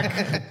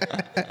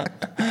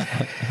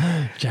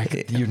 Jack.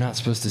 Jack. You're not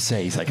supposed to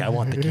say. He's like, I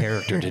want the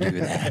character to do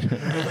that.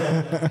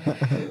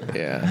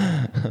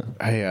 Yeah.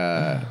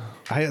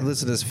 I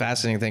listen to this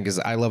fascinating thing because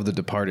I love The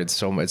Departed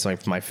so much. It's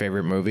like my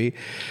favorite movie.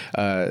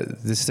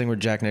 This thing where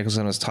Jack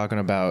Nicholson was talking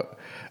about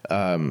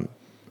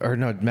or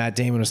no, Matt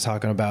Damon was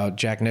talking about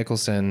Jack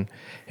Nicholson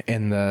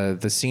in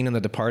the scene in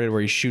The Departed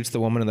where he shoots the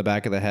woman in the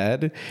back of the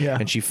head, Yeah.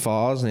 and she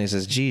falls, and he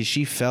says, "Geez,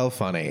 she fell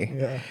funny."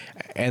 Yeah.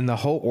 And the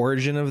whole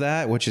origin of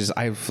that, which is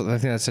I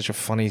think that's such a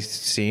funny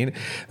scene.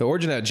 The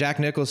origin that Jack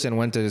Nicholson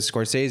went to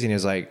Scorsese and he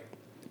was like,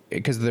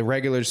 because the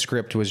regular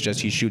script was just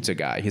he shoots a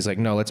guy. He's like,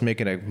 no, let's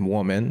make it a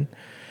woman,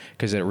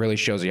 because it really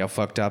shows you how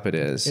fucked up it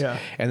is. Yeah.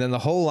 And then the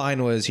whole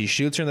line was he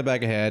shoots her in the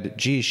back of the head.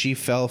 Geez, she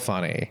fell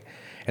funny.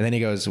 And then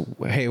he goes,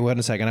 hey, wait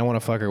a second, I want to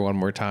fuck her one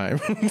more time.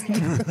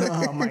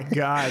 Oh my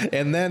God.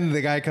 And then the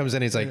guy comes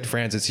in, he's like,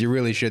 Francis, you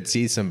really should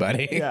see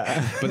somebody.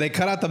 Yeah. But they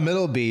cut out the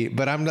middle beat.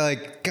 But I'm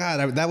like,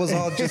 God, that was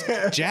all just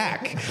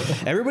Jack.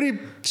 Everybody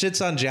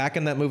shits on Jack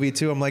in that movie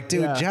too. I'm like,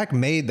 dude, Yeah. Jack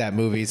made that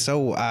movie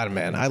so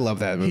man, I love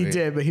that movie. He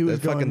did, but he was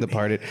The fucking going,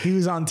 Departed. He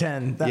was on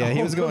 10. that Yeah, he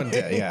whole was going.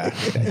 movie. Yeah,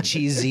 that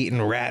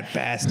cheese-eating rat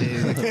bastard.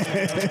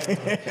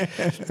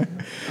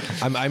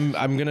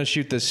 I'm gonna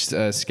shoot this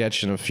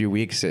sketch in a few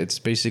weeks. It's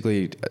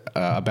basically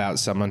about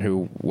someone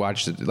who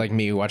watched it, like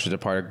me, who watched The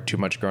Departed too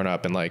much growing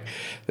up, and like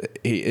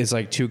it's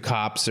like two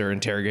cops are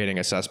interrogating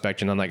a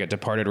suspect, and then like a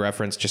Departed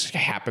reference just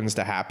happens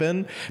to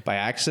happen by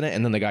accident,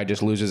 and then the guy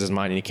just loses his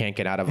mind and he can't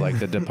get out of like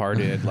the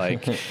Departed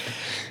like.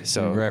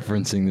 So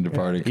Referencing The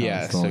Departed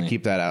yeah, constantly. so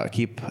keep that out.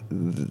 Keep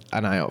an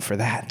eye out for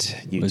that.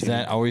 YouTube. Was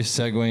that always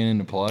segueing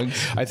into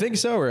plugs? I think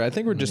so. I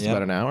think we're just Yep.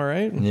 about an hour,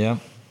 right? Yeah.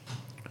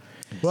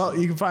 Well,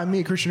 you can find me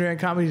at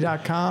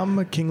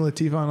ChristianDurantComedy.com, King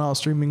Latifah on all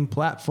streaming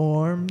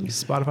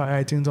platforms,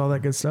 Spotify, iTunes, all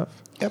that good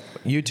stuff. Yep.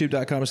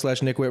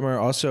 YouTube.com/Nick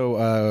Whitmer.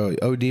 Also,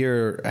 Oh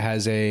Dear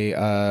has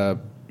a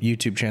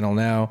YouTube channel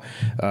now.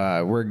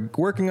 We're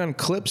working on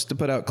clips to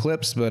put out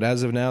clips, but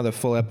as of now, the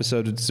full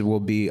episodes will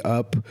be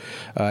up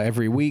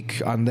every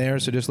week on there.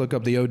 So just look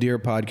up the Oh Dear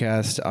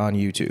podcast on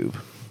YouTube.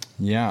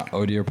 Yeah.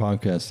 Oh Dear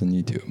Podcast on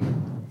YouTube.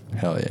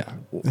 Hell yeah.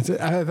 That's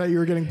it. I thought you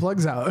were getting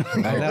plugs out.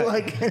 know.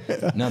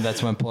 Like, No,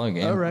 that's my plug.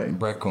 And All right.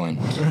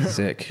 Brettcoin.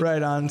 Sick.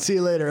 right on. See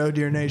you later, Oh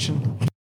Dear Nation.